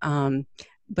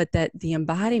 But that the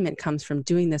embodiment comes from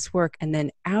doing this work, and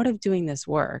then out of doing this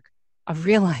work, of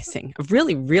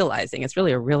really realizing, it's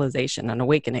really a realization, an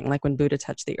awakening, like when Buddha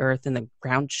touched the earth and the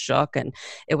ground shook and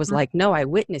it was like, no, I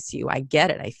witness you, I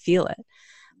get it, I feel it.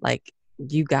 Like,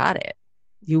 you got it.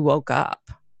 You woke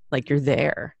up, like you're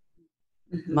there.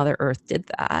 Mother Earth did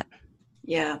that.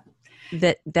 Yeah.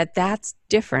 That's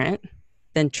different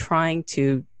than trying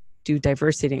to do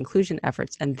diversity and inclusion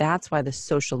efforts. And that's why the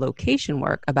social location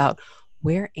work about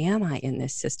where am I in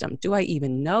this system? Do I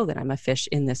even know that I'm a fish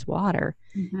in this water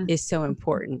is so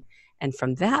important. And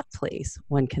from that place,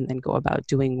 one can then go about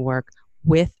doing work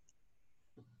with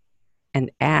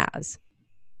and as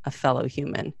a fellow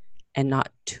human and not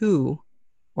to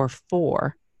or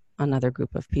for another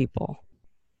group of people.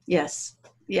 Yes.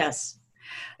 Yes.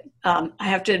 I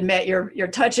have to admit, you're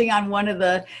touching on one of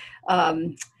the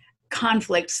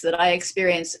conflicts that I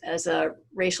experience as a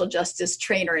racial justice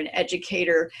trainer and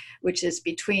educator, which is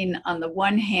between, on the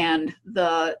one hand,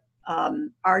 the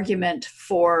argument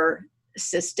for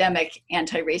systemic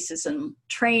anti-racism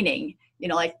training,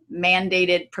 like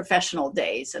mandated professional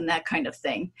days and that kind of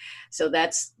thing. So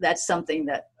that's something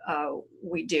that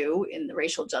we do in the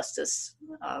racial justice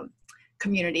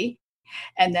community.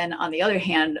 And then on the other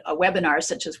hand, a webinar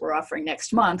such as we're offering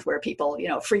next month, where people,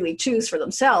 freely choose for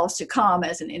themselves to come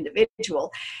as an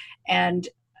individual. And,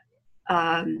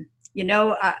 honestly,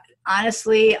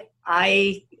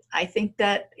 I think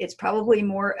that it's probably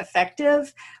more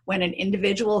effective when an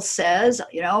individual says,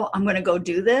 I'm going to go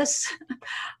do this.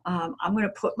 I'm going to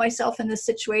put myself in this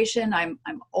situation. I'm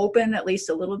open at least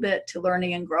a little bit to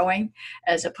learning and growing,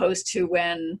 as opposed to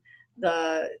when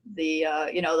the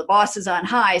bosses on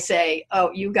high say,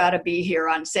 oh, you got to be here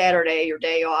on Saturday, your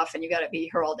day off, and you got to be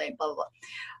here all day, blah, blah,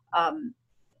 blah.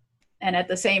 And at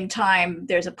the same time,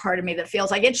 there's a part of me that feels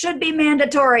like it should be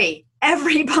mandatory.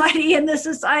 Everybody in the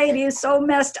society is so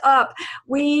messed up.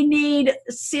 We need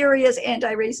serious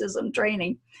anti-racism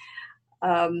training.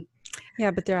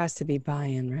 Yeah, but there has to be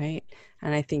buy-in, right?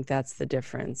 And I think that's the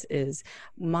difference. Is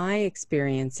my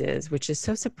experience is, which is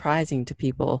so surprising to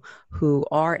people who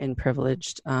are in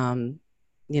privileged,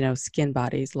 skin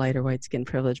bodies, lighter white skin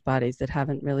privileged bodies that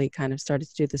haven't really kind of started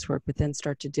to do this work, but then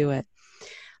start to do it.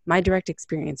 My direct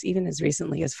experience, even as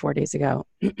recently as 4 days ago,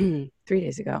 3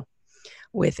 days ago,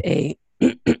 with a,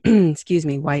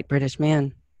 white British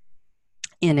man,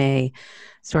 in a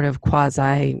sort of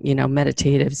quasi,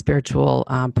 meditative spiritual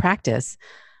practice,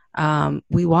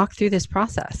 we walk through this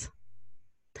process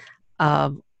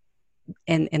of,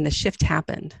 and the shift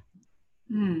happened.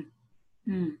 Mm.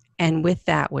 Mm. And with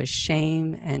that was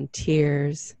shame and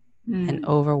tears and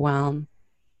overwhelm,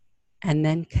 and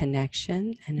then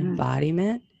connection and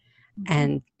embodiment.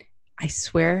 And I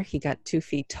swear he got 2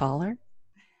 feet taller.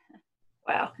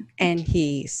 Wow. And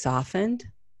he softened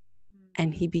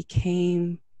and he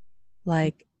became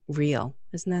like real.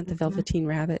 Isn't that the Velveteen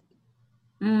Rabbit?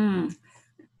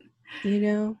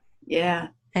 Yeah.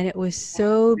 And it was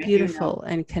so beautiful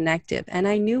and connective. And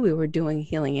I knew we were doing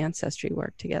healing ancestry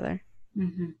work together.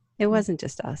 It wasn't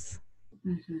just us.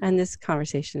 And this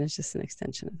conversation is just an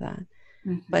extension of that.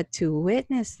 But to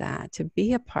witness that, to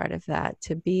be a part of that,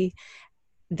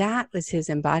 that was his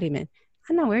embodiment.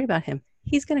 I'm not worried about him.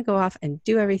 He's going to go off and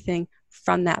do everything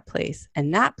from that place.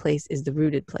 And that place is the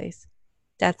rooted place.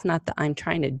 That's not the I'm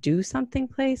trying to do something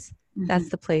place. That's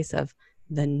the place of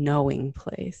the knowing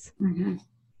place.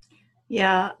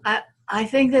 Yeah, I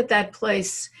think that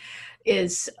place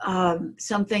is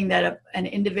something that an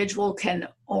individual can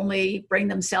only bring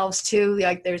themselves to.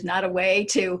 Like, there's not a way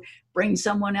to bring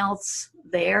someone else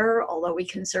there, although we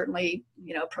can certainly,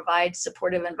 provide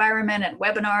supportive environment and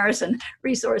webinars and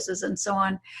resources and so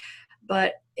on.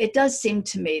 But it does seem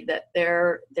to me that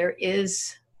there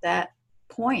is that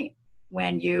point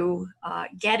when you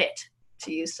get it,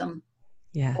 to use some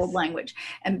old language.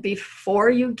 And before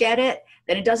you get it,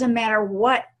 then it doesn't matter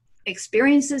what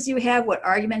experiences you have, what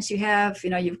arguments you have,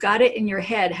 you've got it in your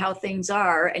head how things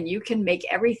are, and you can make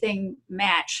everything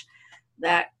match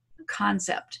that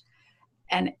concept.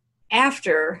 And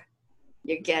after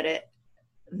you get it,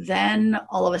 then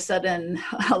all of a sudden,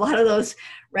 a lot of those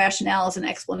rationales and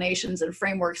explanations and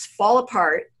frameworks fall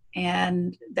apart.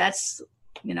 And that's,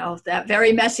 that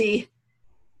very messy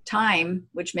time,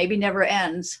 which maybe never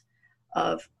ends,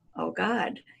 of, oh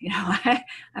God, I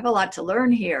have a lot to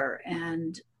learn here,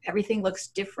 and everything looks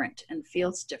different and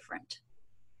feels different.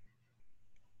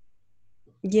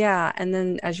 Yeah. And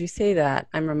then as you say that,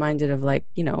 I'm reminded of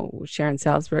Sharon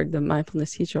Salzberg, the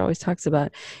mindfulness teacher, always talks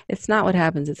about, it's not what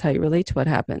happens, it's how you relate to what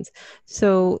happens.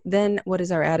 So then what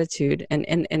is our attitude?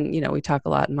 And we talk a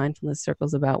lot in mindfulness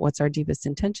circles about what's our deepest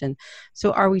intention.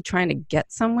 So are we trying to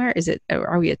get somewhere?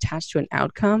 Are we attached to an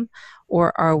outcome,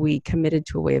 or are we committed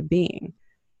to a way of being?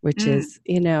 Which is,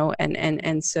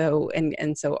 and so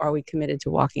are we committed to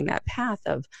walking that path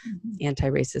of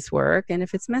anti-racist work? And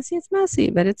if it's messy,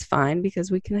 but it's fine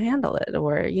because we can handle it,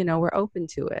 or, we're open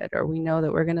to it, or we know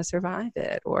that we're going to survive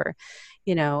it, or,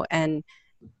 and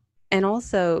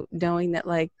also knowing that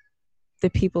the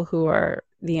people who are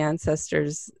the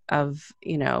ancestors of,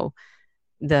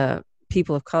 the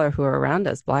people of color who are around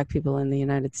us, Black people in the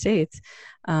United States,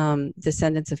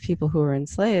 descendants of people who were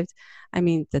enslaved, I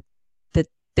mean, that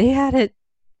they had it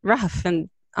rough, and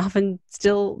often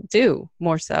still do,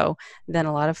 more so than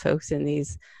a lot of folks in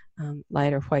these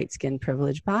lighter white skin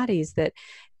privileged bodies. That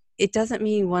it doesn't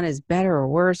mean one is better or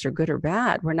worse or good or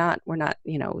bad. We're not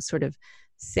sort of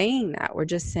saying that. We're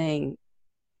just saying,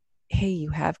 hey, you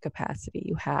have capacity,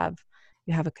 you have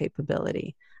a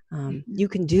capability, you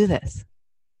can do this.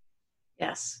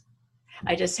 Yes.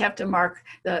 I just have to mark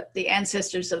the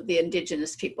ancestors of the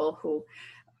indigenous people who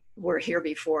were here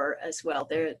before as well.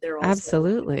 They're also,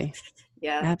 absolutely.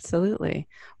 Yeah, absolutely.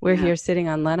 We're here sitting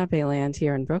on Lenape land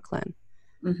here in Brooklyn.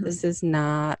 This is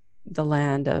not the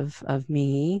land of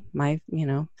me. My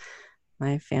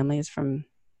family is from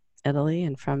Italy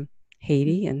and from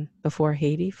Haiti, and before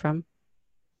Haiti from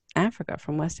Africa,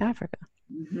 from West Africa.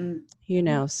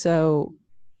 So,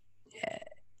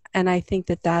 and I think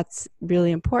that that's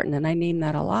really important, and I name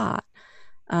that a lot.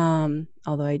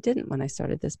 Although I didn't when I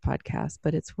started this podcast,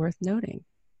 but it's worth noting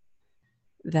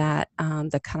that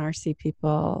the Canarsie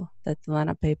people, that the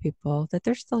Lenape people, that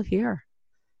they're still here.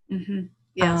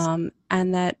 Yes.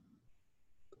 And that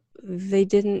they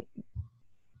didn't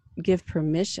give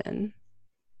permission.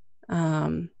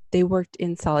 They worked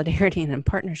in solidarity and in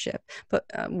partnership, but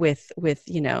with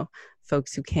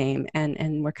folks who came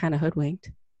and were kind of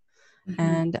hoodwinked,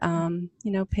 and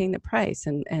paying the price.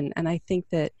 And I think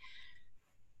that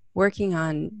working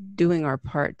on doing our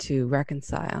part to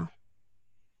reconcile.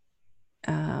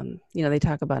 They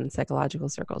talk about in psychological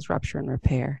circles, rupture and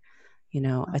repair,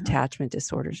 attachment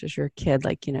disorders. As you're a kid,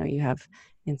 you have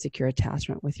insecure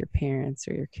attachment with your parents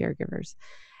or your caregivers.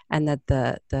 And that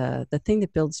the thing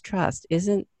that builds trust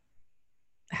isn't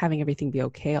having everything be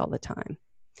okay all the time,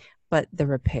 but the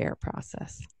repair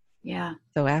process. Yeah.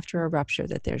 So after a rupture,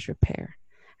 that there's repair.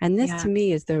 And this to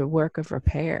me is the work of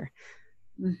repair.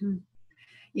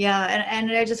 Yeah,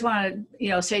 and I just want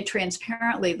to, say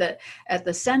transparently that at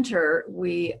the center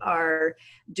we are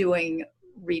doing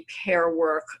repair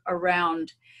work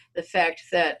around the fact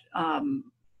that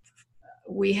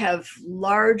we have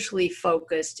largely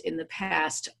focused in the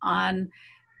past on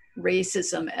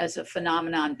racism as a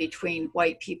phenomenon between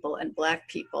white people and Black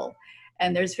people.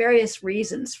 And there's various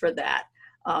reasons for that,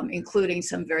 including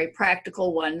some very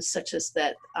practical ones, such as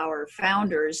that our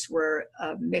founders were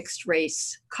a mixed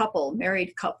race couple,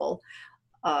 married couple,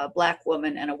 a Black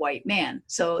woman and a white man.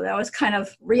 So that was kind of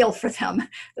real for them,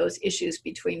 those issues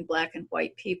between Black and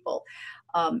white people.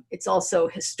 It's also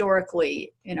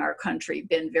historically in our country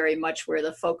been very much where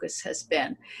the focus has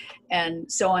been,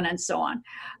 and so on and so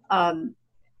on.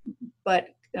 But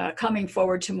coming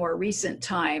forward to more recent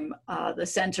time, the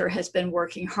center has been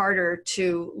working harder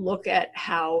to look at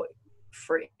how,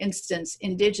 for instance,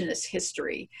 Indigenous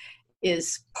history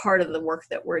is part of the work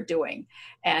that we're doing,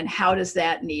 and how does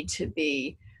that need to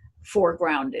be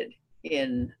foregrounded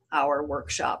in our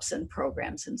workshops and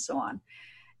programs and so on.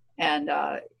 And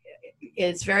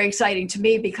it's very exciting to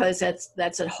me because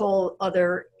that's a whole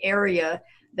other area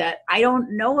that I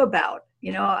don't know about.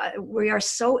 We are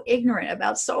so ignorant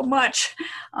about so much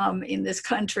in this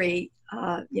country.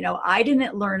 I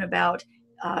didn't learn about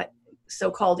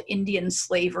so-called Indian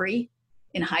slavery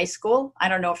in high school. I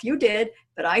don't know if you did,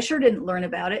 but I sure didn't learn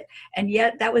about it. And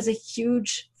yet that was a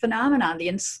huge phenomenon, the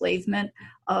enslavement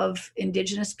of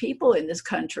Indigenous people in this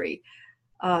country.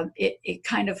 It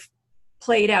kind of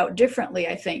played out differently,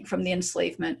 I think, from the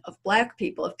enslavement of Black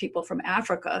people, of people from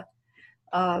Africa.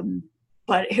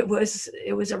 But it was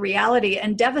a reality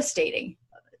and devastating,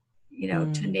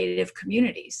 to Native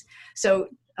communities. So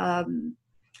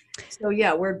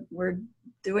yeah, we're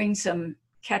doing some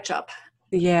catch up.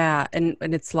 Yeah, and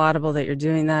it's laudable that you're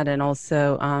doing that, and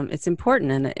also it's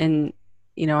important. And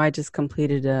I just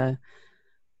completed a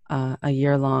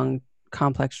year-long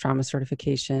complex trauma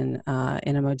certification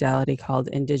in a modality called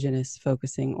Indigenous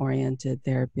Focusing Oriented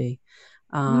Therapy.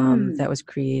 That was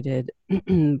created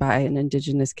by an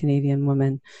Indigenous Canadian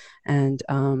woman, and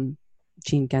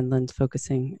Jean Gendland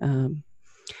Focusing,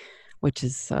 which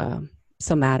is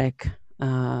somatic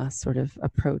sort of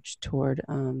approach toward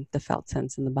the felt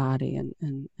sense in the body and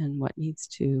what needs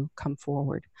to come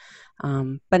forward.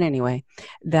 But anyway,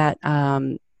 that,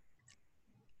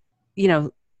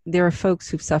 there are folks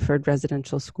who've suffered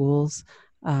residential schools.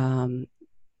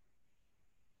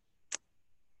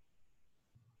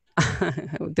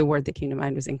 The word that came to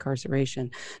mind was incarceration,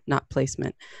 not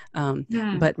placement,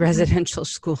 but residential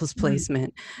schools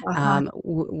placement,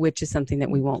 which is something that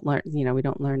we won't learn, we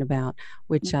don't learn about,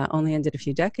 which only ended a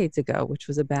few decades ago, which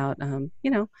was about,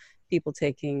 people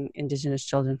taking Indigenous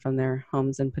children from their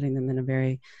homes and putting them in a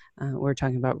very, we're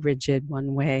talking about rigid,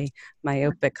 one-way,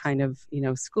 myopic kind of,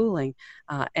 schooling,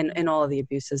 and all of the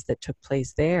abuses that took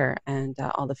place there, and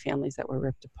all the families that were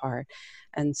ripped apart.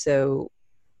 And so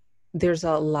there's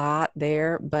a lot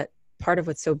there, but part of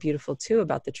what's so beautiful too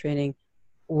about the training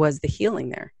was the healing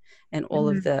there, and all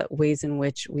of the ways in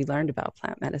which we learned about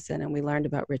plant medicine, and we learned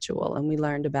about ritual, and we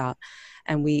learned about,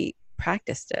 and we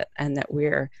practiced it, and that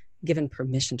we're given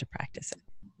permission to practice it,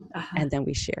 and then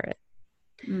we share it.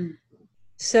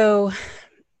 So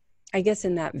I guess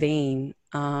in that vein,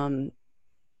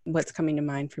 what's coming to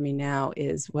mind for me now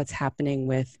is what's happening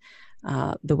with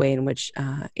the way in which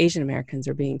Asian Americans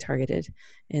are being targeted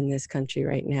in this country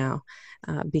right now,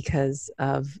 because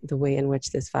of the way in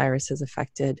which this virus has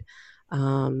affected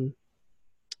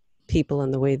people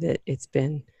and the way that it's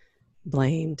been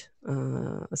blamed,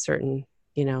 a certain,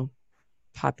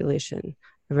 population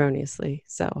erroneously.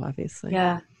 So obviously.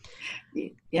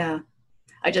 Yeah.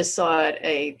 I just saw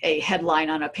a headline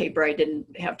on a paper I didn't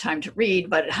have time to read,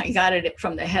 but I got it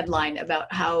from the headline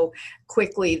about how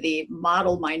quickly the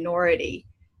model minority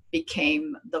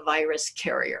became the virus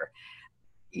carrier,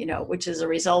 which is a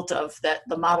result of that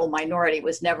the model minority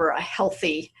was never a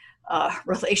healthy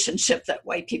relationship that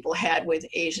white people had with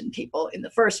Asian people in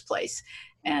the first place.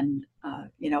 And,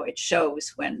 it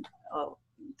shows when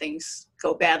things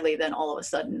go badly, then all of a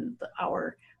sudden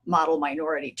our model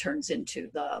minority turns into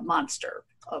the monster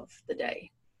of the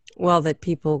day. Well,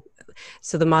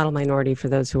 so the model minority, for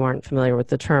those who aren't familiar with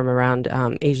the term, around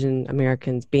Asian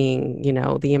Americans being,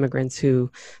 the immigrants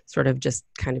who sort of just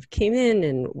kind of came in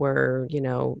and were,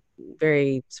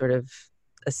 very sort of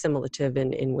assimilative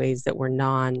in ways that were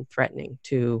non-threatening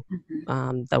to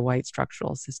the white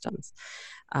structural systems.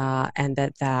 And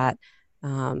that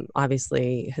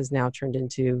obviously has now turned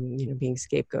into, being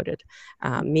scapegoated,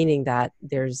 meaning that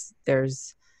there's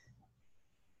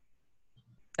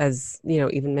as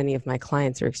even many of my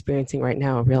clients are experiencing right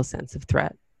now, a real sense of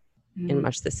threat in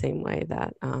much the same way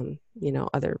that,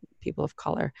 other people of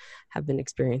color have been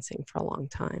experiencing for a long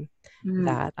time,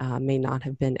 that may not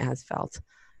have been as felt,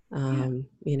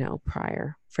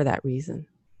 prior for that reason.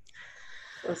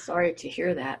 So sorry to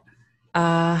hear that.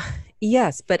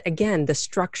 Yes, but again, the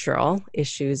structural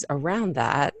issues around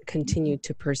that continue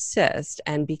to persist.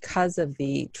 And because of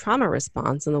the trauma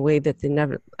response and the way that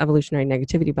the evolutionary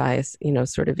negativity bias,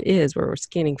 sort of is, where we're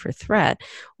scanning for threat,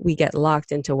 we get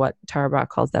locked into what Tara Brach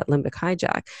calls that limbic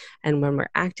hijack. And when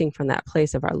we're acting from that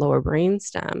place of our lower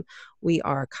brainstem, we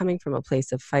are coming from a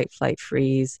place of fight, flight,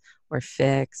 freeze, or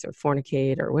fix, or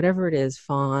fornicate, or whatever it is,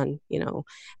 fawn,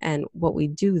 and what we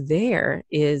do there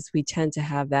is we tend to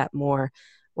have that more,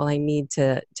 well, I need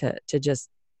to just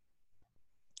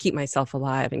keep myself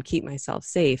alive and keep myself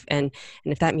safe. And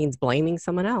if that means blaming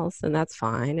someone else, then that's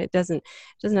fine. It doesn't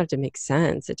have to make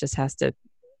sense. It just has to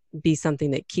be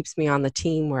something that keeps me on the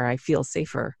team where I feel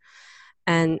safer.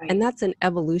 And that's an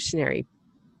evolutionary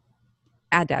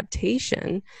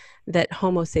adaptation that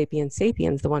Homo sapiens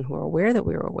sapiens, the one who are aware that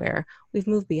we were aware, we've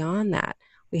moved beyond that.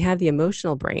 We have the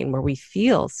emotional brain where we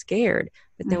feel scared,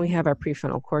 but then we have our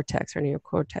prefrontal cortex or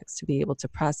neocortex to be able to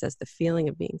process the feeling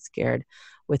of being scared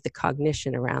with the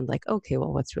cognition around like, okay,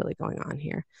 well, what's really going on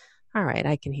here? All right,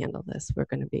 I can handle this. We're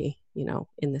going to be,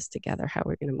 in this together, how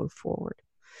we're going to move forward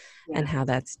and how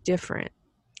that's different.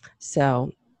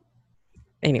 So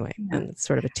anyway, and it's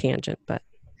sort of a tangent, but.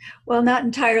 Well, not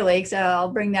entirely. I'll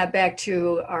bring that back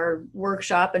to our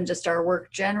workshop and just our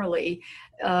work generally,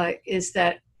 is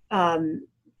that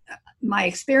my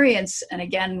experience, and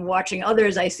again, watching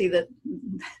others, I see that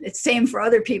it's same for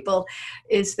other people,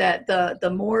 is that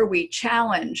the more we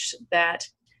challenge that,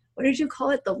 what did you call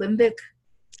it? The limbic?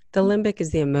 The limbic is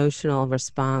the emotional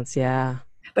response, yeah.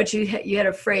 But you had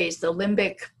a phrase, the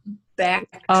limbic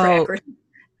backtrack.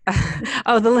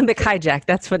 Oh, the limbic hijack.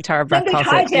 That's what Tara Brach calls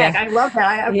hijack. it. Yeah. I love that.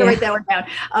 I have to write that one down.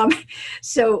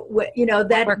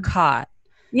 That we're caught.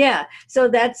 Yeah. So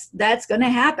that's going to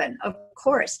happen, of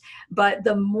course. But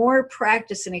the more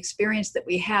practice and experience that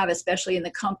we have, especially in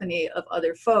the company of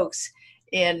other folks,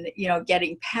 in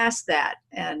getting past that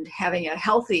and having a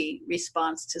healthy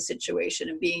response to situation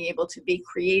and being able to be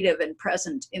creative and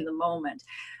present in the moment,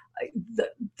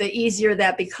 the easier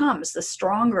that becomes, the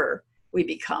stronger we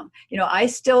become. I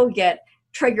still get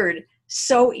triggered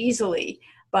so easily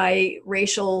by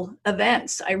racial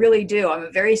events. I really do. I'm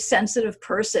a very sensitive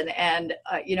person, and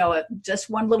just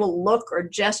one little look or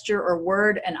gesture or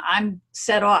word and I'm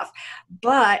set off.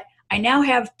 But I now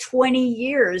have 20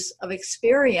 years of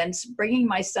experience bringing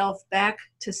myself back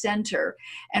to center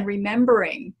and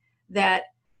remembering that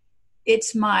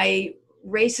it's my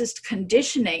racist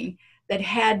conditioning that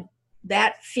had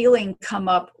that feeling come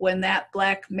up when that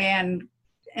Black man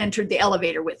entered the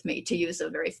elevator with me, to use a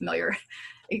very familiar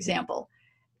example,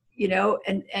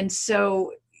 and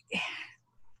so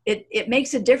it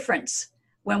makes a difference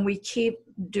when we keep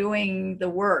doing the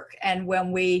work and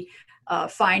when we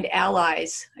find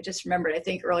allies. I just remembered, I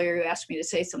think earlier you asked me to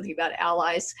say something about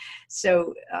allies.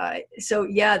 So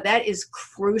yeah, that is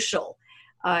crucial.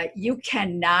 You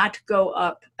cannot go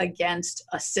up against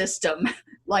a system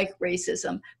like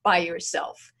racism by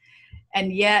yourself.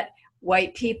 And yet,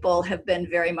 white people have been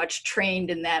very much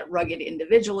trained in that rugged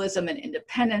individualism and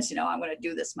independence. I'm going to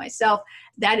do this myself.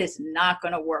 That is not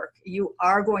going to work. You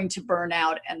are going to burn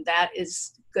out, and that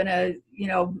is going to,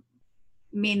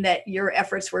 mean that your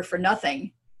efforts were for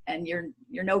nothing and you're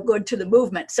no good to the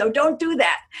movement. So don't do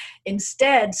that.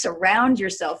 Instead, surround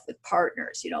yourself with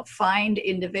partners. Find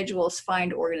individuals,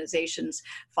 find organizations,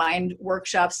 find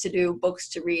workshops to do, books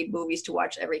to read, movies to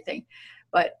watch, everything.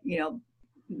 But,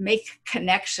 make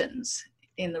connections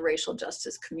in the racial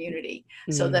justice community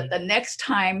so that the next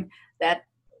time that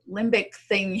limbic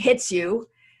thing hits you,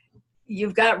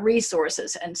 you've got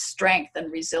resources and strength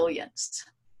and resilience.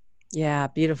 Yeah,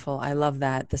 beautiful. I love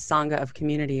that. The Sangha of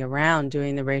community around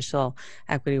doing the racial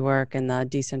equity work and the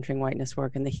decentering whiteness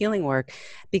work and the healing work,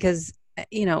 because,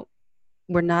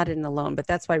 we're not in alone. But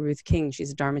that's why Ruth King,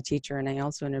 she's a Dharma teacher, and I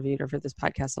also interviewed her for this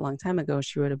podcast a long time ago.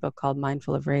 She wrote a book called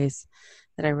Mindful of Race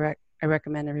that I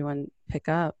recommend everyone pick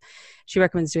up. She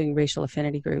recommends doing racial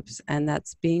affinity groups, and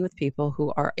that's being with people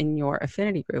who are in your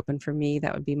affinity group. And for me,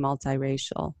 that would be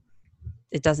multiracial.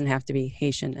 It doesn't have to be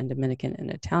Haitian and Dominican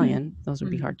and Italian. Those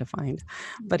would be hard to find.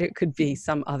 But it could be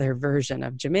some other version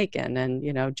of Jamaican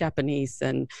and, Japanese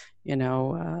and,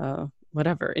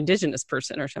 whatever, indigenous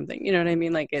person or something. You know what I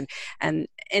mean? Like, and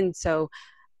so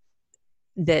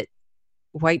that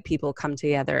white people come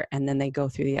together and then they go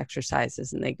through the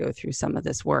exercises and they go through some of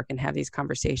this work and have these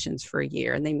conversations for a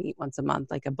year, and they meet once a month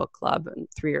like a book club and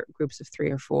groups of 3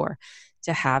 or 4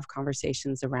 to have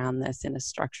conversations around this in a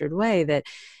structured way that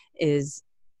is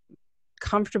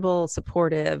comfortable,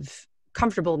 supportive.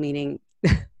 Comfortable meaning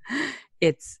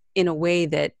it's in a way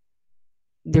that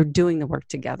they're doing the work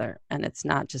together and it's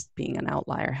not just being an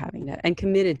outlier having to, and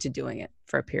committed to doing it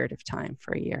for a period of time,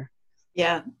 for a year.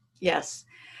 Yeah. Yes.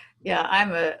 Yeah.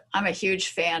 I'm a huge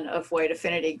fan of white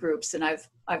affinity groups, and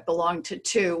I've belonged to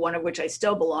 2, one of which I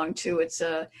still belong to. It's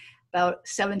about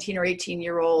 17 or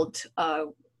 18-year-old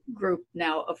group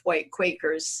now of white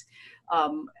Quakers.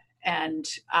 And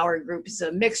our group is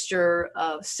a mixture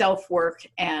of self-work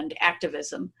and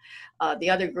activism.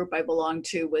 The other group I belonged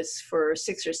to was for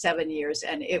 6 or 7 years,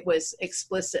 and it was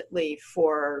explicitly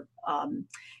for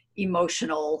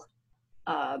emotional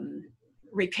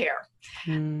repair.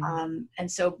 And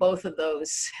so both of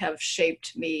those have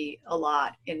shaped me a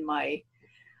lot in my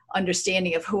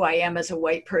understanding of who I am as a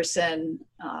white person,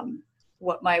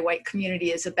 what my white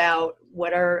community is about,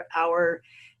 what are our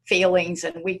failings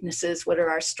and weaknesses, what are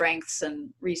our strengths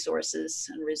and resources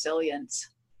and resilience.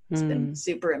 It's been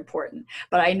super important.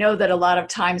 But I know that a lot of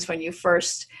times when you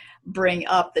first bring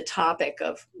up the topic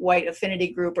of white affinity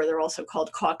group, or they're also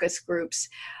called caucus groups,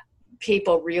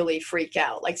 people really freak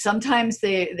out. Like sometimes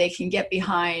they can get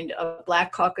behind a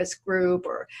Black caucus group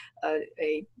or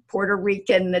a Puerto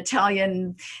Rican,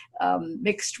 Italian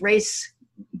mixed race.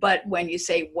 But when you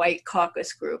say white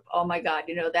caucus group, oh my God,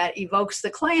 that evokes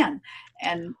the Klan.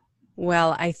 And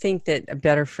well, I think that a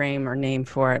better frame or name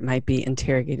for it might be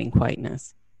interrogating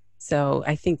whiteness. So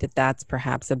I think that that's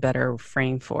perhaps a better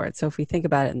frame for it. So if we think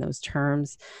about it in those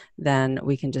terms, then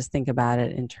we can just think about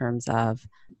it in terms of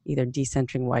either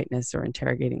decentering whiteness or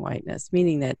interrogating whiteness,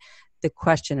 meaning that the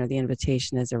question or the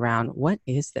invitation is around, what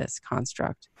is this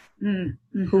construct?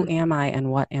 Mm-hmm. Who am I and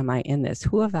what am I in this?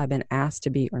 Who have I been asked to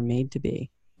be or made to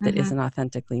be that isn't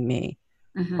authentically me?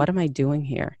 What am I doing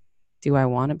here? Do I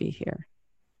want to be here?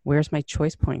 Where's my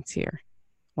choice points here?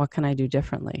 What can I do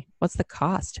differently? What's the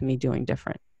cost to me doing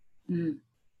different? Am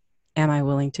I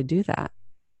willing to do that?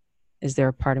 Is there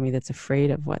a part of me that's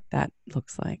afraid of what that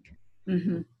looks like?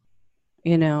 And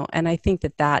I think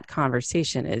that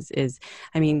conversation is,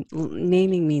 I mean,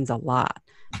 naming means a lot,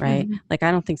 right? Like,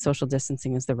 I don't think social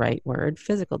distancing is the right word.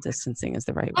 Physical distancing is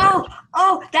the right word.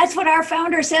 Oh, that's what our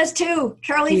founder says too.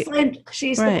 Charlie Flint,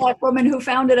 she's the Black woman who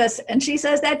founded us, and she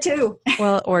says that too.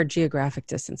 Well, or geographic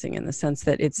distancing in the sense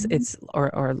that it's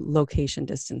or location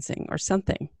distancing or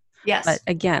something. Yes. But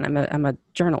again, I'm a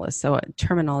journalist, so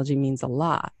terminology means a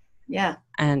lot. Yeah.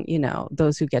 And,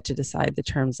 those who get to decide the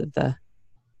terms of the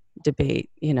debate,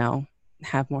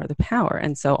 have more of the power.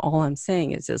 And so all I'm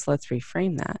saying is let's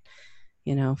reframe that,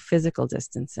 physical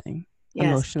distancing,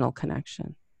 emotional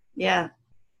connection. Yeah.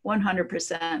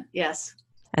 100%. Yes.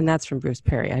 And that's from Bruce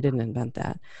Perry. I didn't invent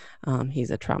that. He's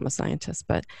a trauma scientist.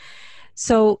 But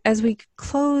so as we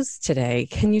close today,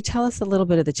 can you tell us a little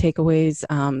bit of the takeaways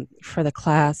for the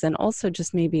class, and also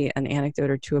just maybe an anecdote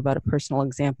or two about a personal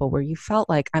example where you felt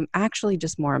like I'm actually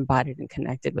just more embodied and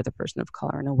connected with a person of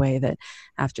color in a way that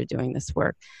after doing this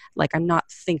work, like I'm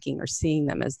not thinking or seeing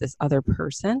them as this other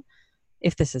person.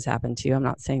 If this has happened to you, I'm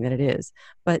not saying that it is,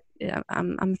 but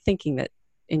I'm thinking that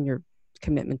in your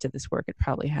commitment to this work, it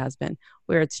probably has been,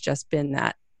 where it's just been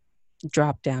that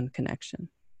drop down connection.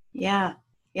 Yeah.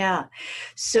 Yeah.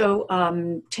 So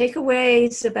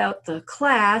takeaways about the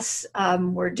class,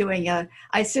 we're doing I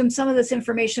assume some of this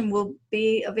information will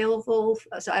be available,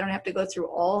 so I don't have to go through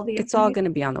all the It's all going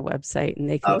to be on the website, and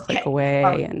they can click away,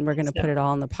 and we're going to put it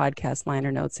all in the podcast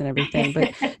liner notes and everything.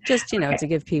 But just, to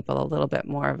give people a little bit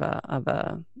more of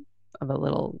a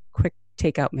little quick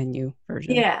takeout menu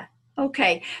version. Yeah.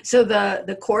 Okay. So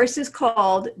the course is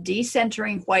called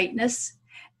Decentering Whiteness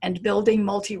and Building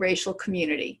Multiracial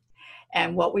Community.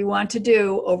 And what we want to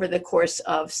do over the course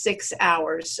of 6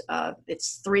 hours,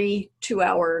 it's 3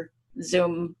 2-hour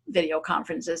Zoom video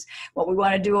conferences. What we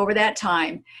want to do over that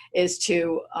time is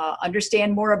to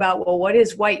understand more about, well, what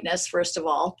is whiteness, first of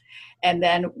all, and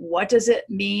then what does it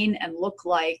mean and look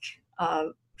like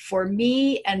for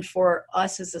me and for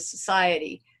us as a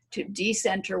society to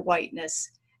decenter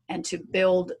whiteness and to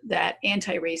build that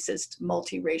anti-racist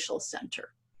multiracial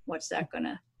center. What's that going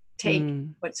to take?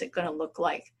 What's it going to look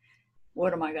like?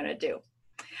 What am I going to do?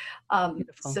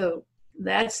 So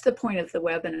that's the point of the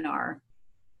webinar.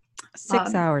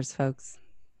 6 hours, folks.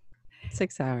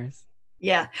 6 hours.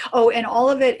 Yeah. Oh, and all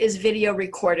of it is video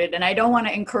recorded. And I don't want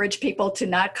to encourage people to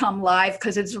not come live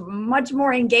because it's much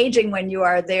more engaging when you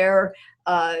are there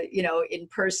in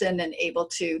person and able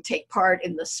to take part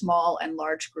in the small and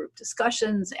large group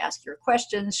discussions, ask your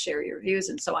questions, share your views,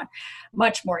 and so on.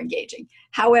 Much more engaging.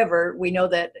 However, we know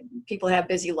that people have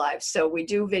busy lives, so we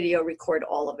do video record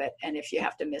all of it. And if you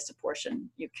have to miss a portion,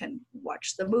 you can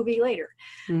watch the movie later.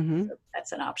 Mm-hmm. So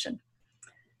that's an option.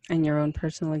 And your own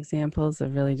personal examples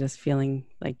of really just feeling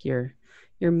like you're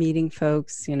meeting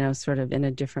folks, sort of in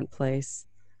a different place.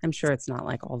 I'm sure it's not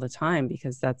like all the time,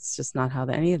 because that's just not how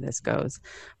any of this goes.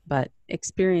 But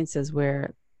experiences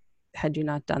where, had you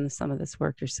not done some of this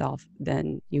work yourself,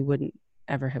 then you wouldn't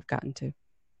ever have gotten to.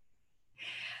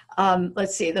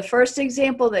 Let's see, the first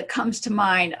example that comes to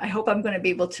mind, I hope I'm going to be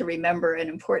able to remember an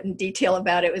important detail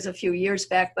about it. It was a few years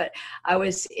back, but I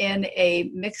was in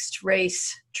a mixed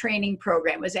race training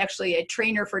program. It was actually a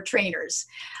trainer for trainers,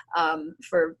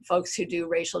 for folks who do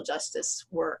racial justice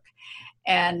work.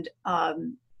 And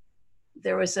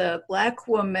there was a Black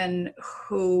woman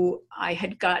who I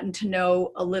had gotten to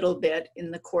know a little bit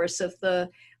in the course of the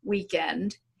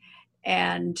weekend.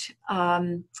 And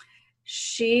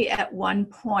she at one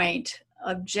point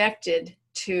objected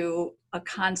to a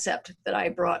concept that I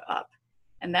brought up.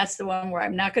 And that's the one where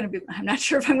I'm not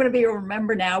sure if I'm going to be able to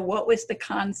remember now what was the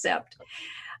concept.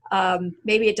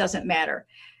 Maybe it doesn't matter.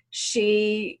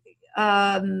 She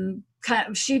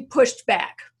pushed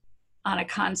back on a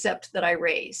concept that I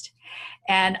raised.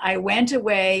 And I went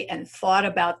away and thought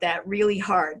about that really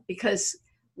hard, because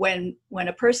when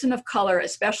a person of color,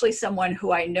 especially someone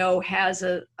who I know has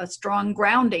a strong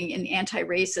grounding in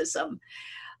anti-racism,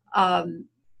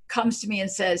 comes to me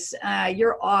and says,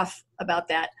 you're off about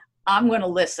that, I'm going to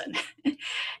listen.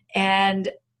 And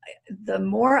the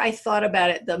more I thought about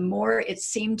it, the more it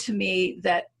seemed to me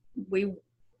that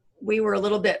we were a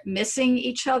little bit missing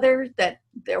each other, that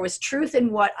there was truth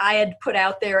in what I had put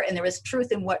out there and there was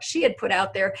truth in what she had put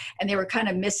out there, and they were kind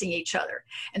of missing each other.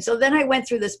 And so then I went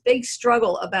through this big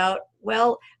struggle about,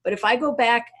 well, but if I go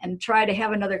back and try to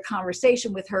have another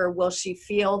conversation with her, will she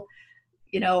feel,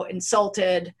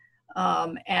 insulted,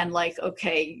 and like,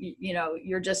 okay,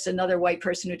 you're just another white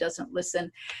person who doesn't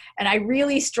listen. And I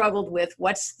really struggled with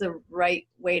what's the right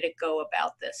way to go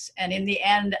about this. And in the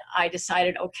end, I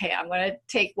decided, okay, I'm going to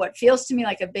take what feels to me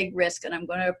like a big risk, and I'm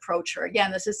going to approach her.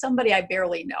 Again, this is somebody I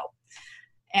barely know.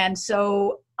 And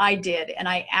so I did. And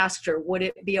I asked her, would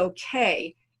it be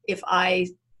okay if I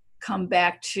come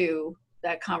back to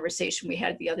that conversation we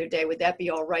had the other day? Would that be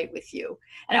all right with you?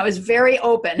 And I was very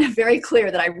open, very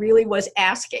clear that I really was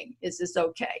asking, is this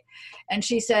okay? And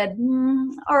she said,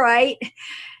 all right.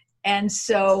 And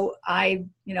so I,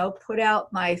 put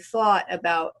out my thought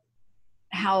about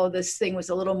how this thing was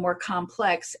a little more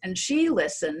complex, and she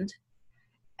listened,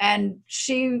 and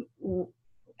she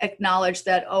acknowledged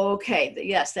that, oh, okay,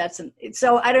 yes,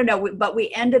 so I don't know, but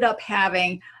we ended up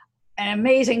having an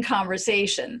amazing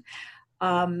conversation,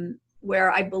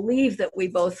 where I believe that we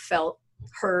both felt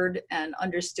heard and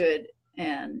understood,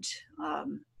 and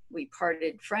we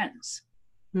parted friends.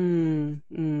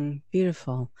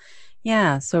 Beautiful.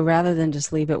 Yeah. So rather than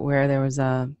just leave it where there was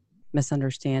a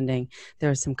misunderstanding, there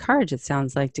was some courage, it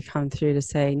sounds like, to come through to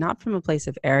say, not from a place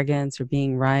of arrogance or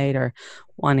being right or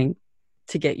wanting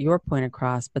to get your point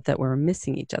across, but that we're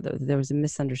missing each other. There was a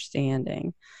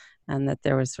misunderstanding, and that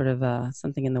there was sort of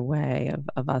something in the way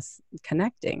of us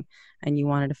connecting. And you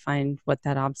wanted to find what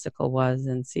that obstacle was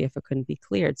and see if it couldn't be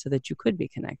cleared so that you could be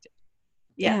connected.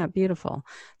 Yeah, beautiful.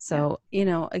 So,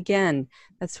 again,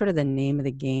 that's sort of the name of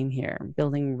the game here,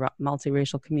 building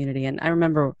multiracial community. And I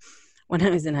remember when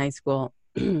I was in high school,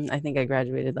 I think I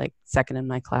graduated like second in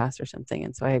my class or something.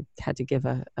 And so I had to give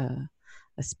a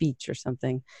speech or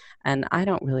something. And I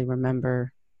don't really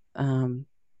remember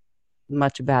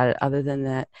much about it, other than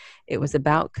that it was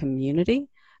about community,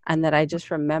 and that I just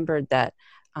remembered that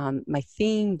my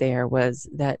theme there was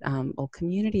that,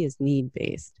 community is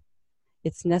need-based.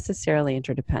 It's necessarily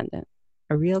interdependent.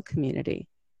 A real community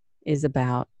is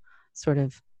about sort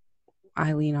of,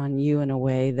 I lean on you in a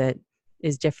way that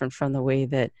is different from the way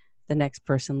that the next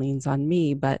person leans on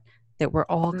me, but that we're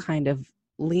all kind of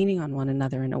leaning on one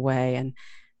another in a way.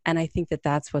 And I think that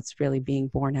that's what's really being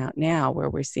borne out now, where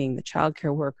we're seeing the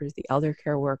childcare workers, the elder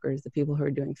care workers, the people who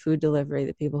are doing food delivery,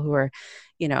 the people who are,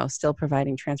 still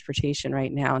providing transportation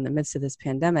right now in the midst of this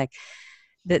pandemic,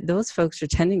 that those folks are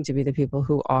tending to be the people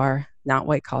who are not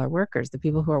white collar workers. The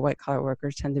people who are white collar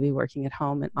workers tend to be working at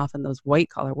home, and often those white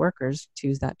collar workers, to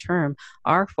use that term,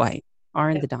 are white,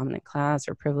 are in the dominant class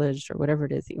or privileged or whatever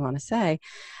it is that you want to say.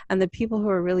 And the people who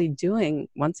are really doing,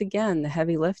 once again, the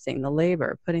heavy lifting, the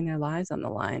labor, putting their lives on the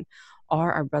line,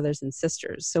 are our brothers and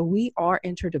sisters. So we are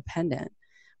interdependent,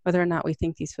 whether or not we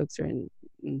think these folks are in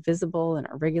invisible in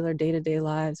our regular day-to-day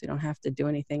lives. We don't have to do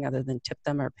anything other than tip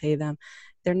them or pay them.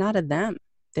 They're not a them.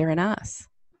 They're an us.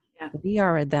 Yeah. We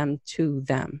are a them to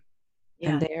them.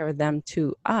 Yeah. And they are them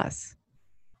to us.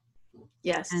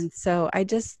 Yes. And so I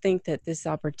just think that this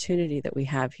opportunity that we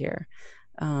have here,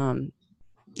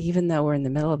 even though we're in the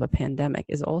middle of a pandemic,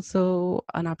 is also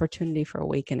an opportunity for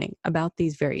awakening about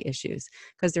these very issues,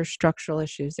 because they're structural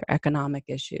issues, they're economic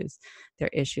issues, they're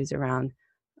issues around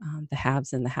the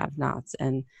haves and the have-nots,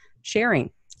 and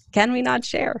sharing. Can we not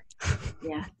share?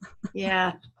 Yeah.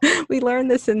 Yeah. We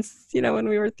learned this since, when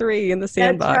we were 3 in the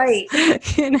sandbox.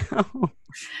 That's right. know.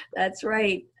 That's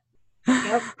right.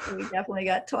 Yep. We definitely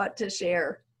got taught to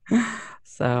share.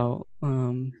 So,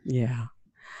 yeah.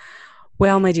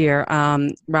 Well, my dear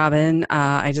Robin,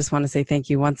 I just want to say thank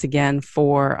you once again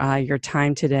for your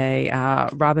time today.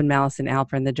 Robin Mallison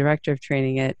Alpern, the Director of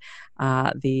Training at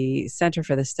the Center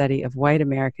for the Study of White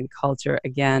American Culture,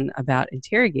 again, about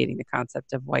interrogating the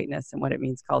concept of whiteness and what it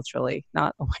means culturally,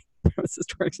 not a white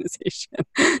supremacist organization.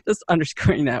 Just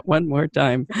underscoring that one more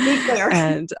time. Be clear.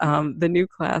 And the new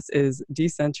class is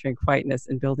Decentering Whiteness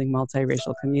and Building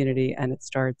Multiracial Community, and it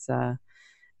starts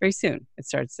very soon. It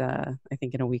starts, I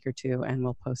think, in a week or 2, and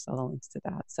we'll post all the links to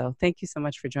that. So thank you so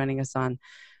much for joining us on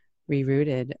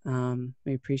Rerooted.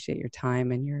 We appreciate your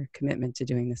time and your commitment to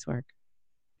doing this work.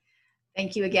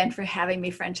 Thank you again for having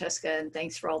me, Francesca, and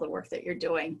thanks for all the work that you're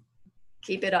doing.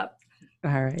 Keep it up.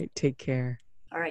 All right. Take care.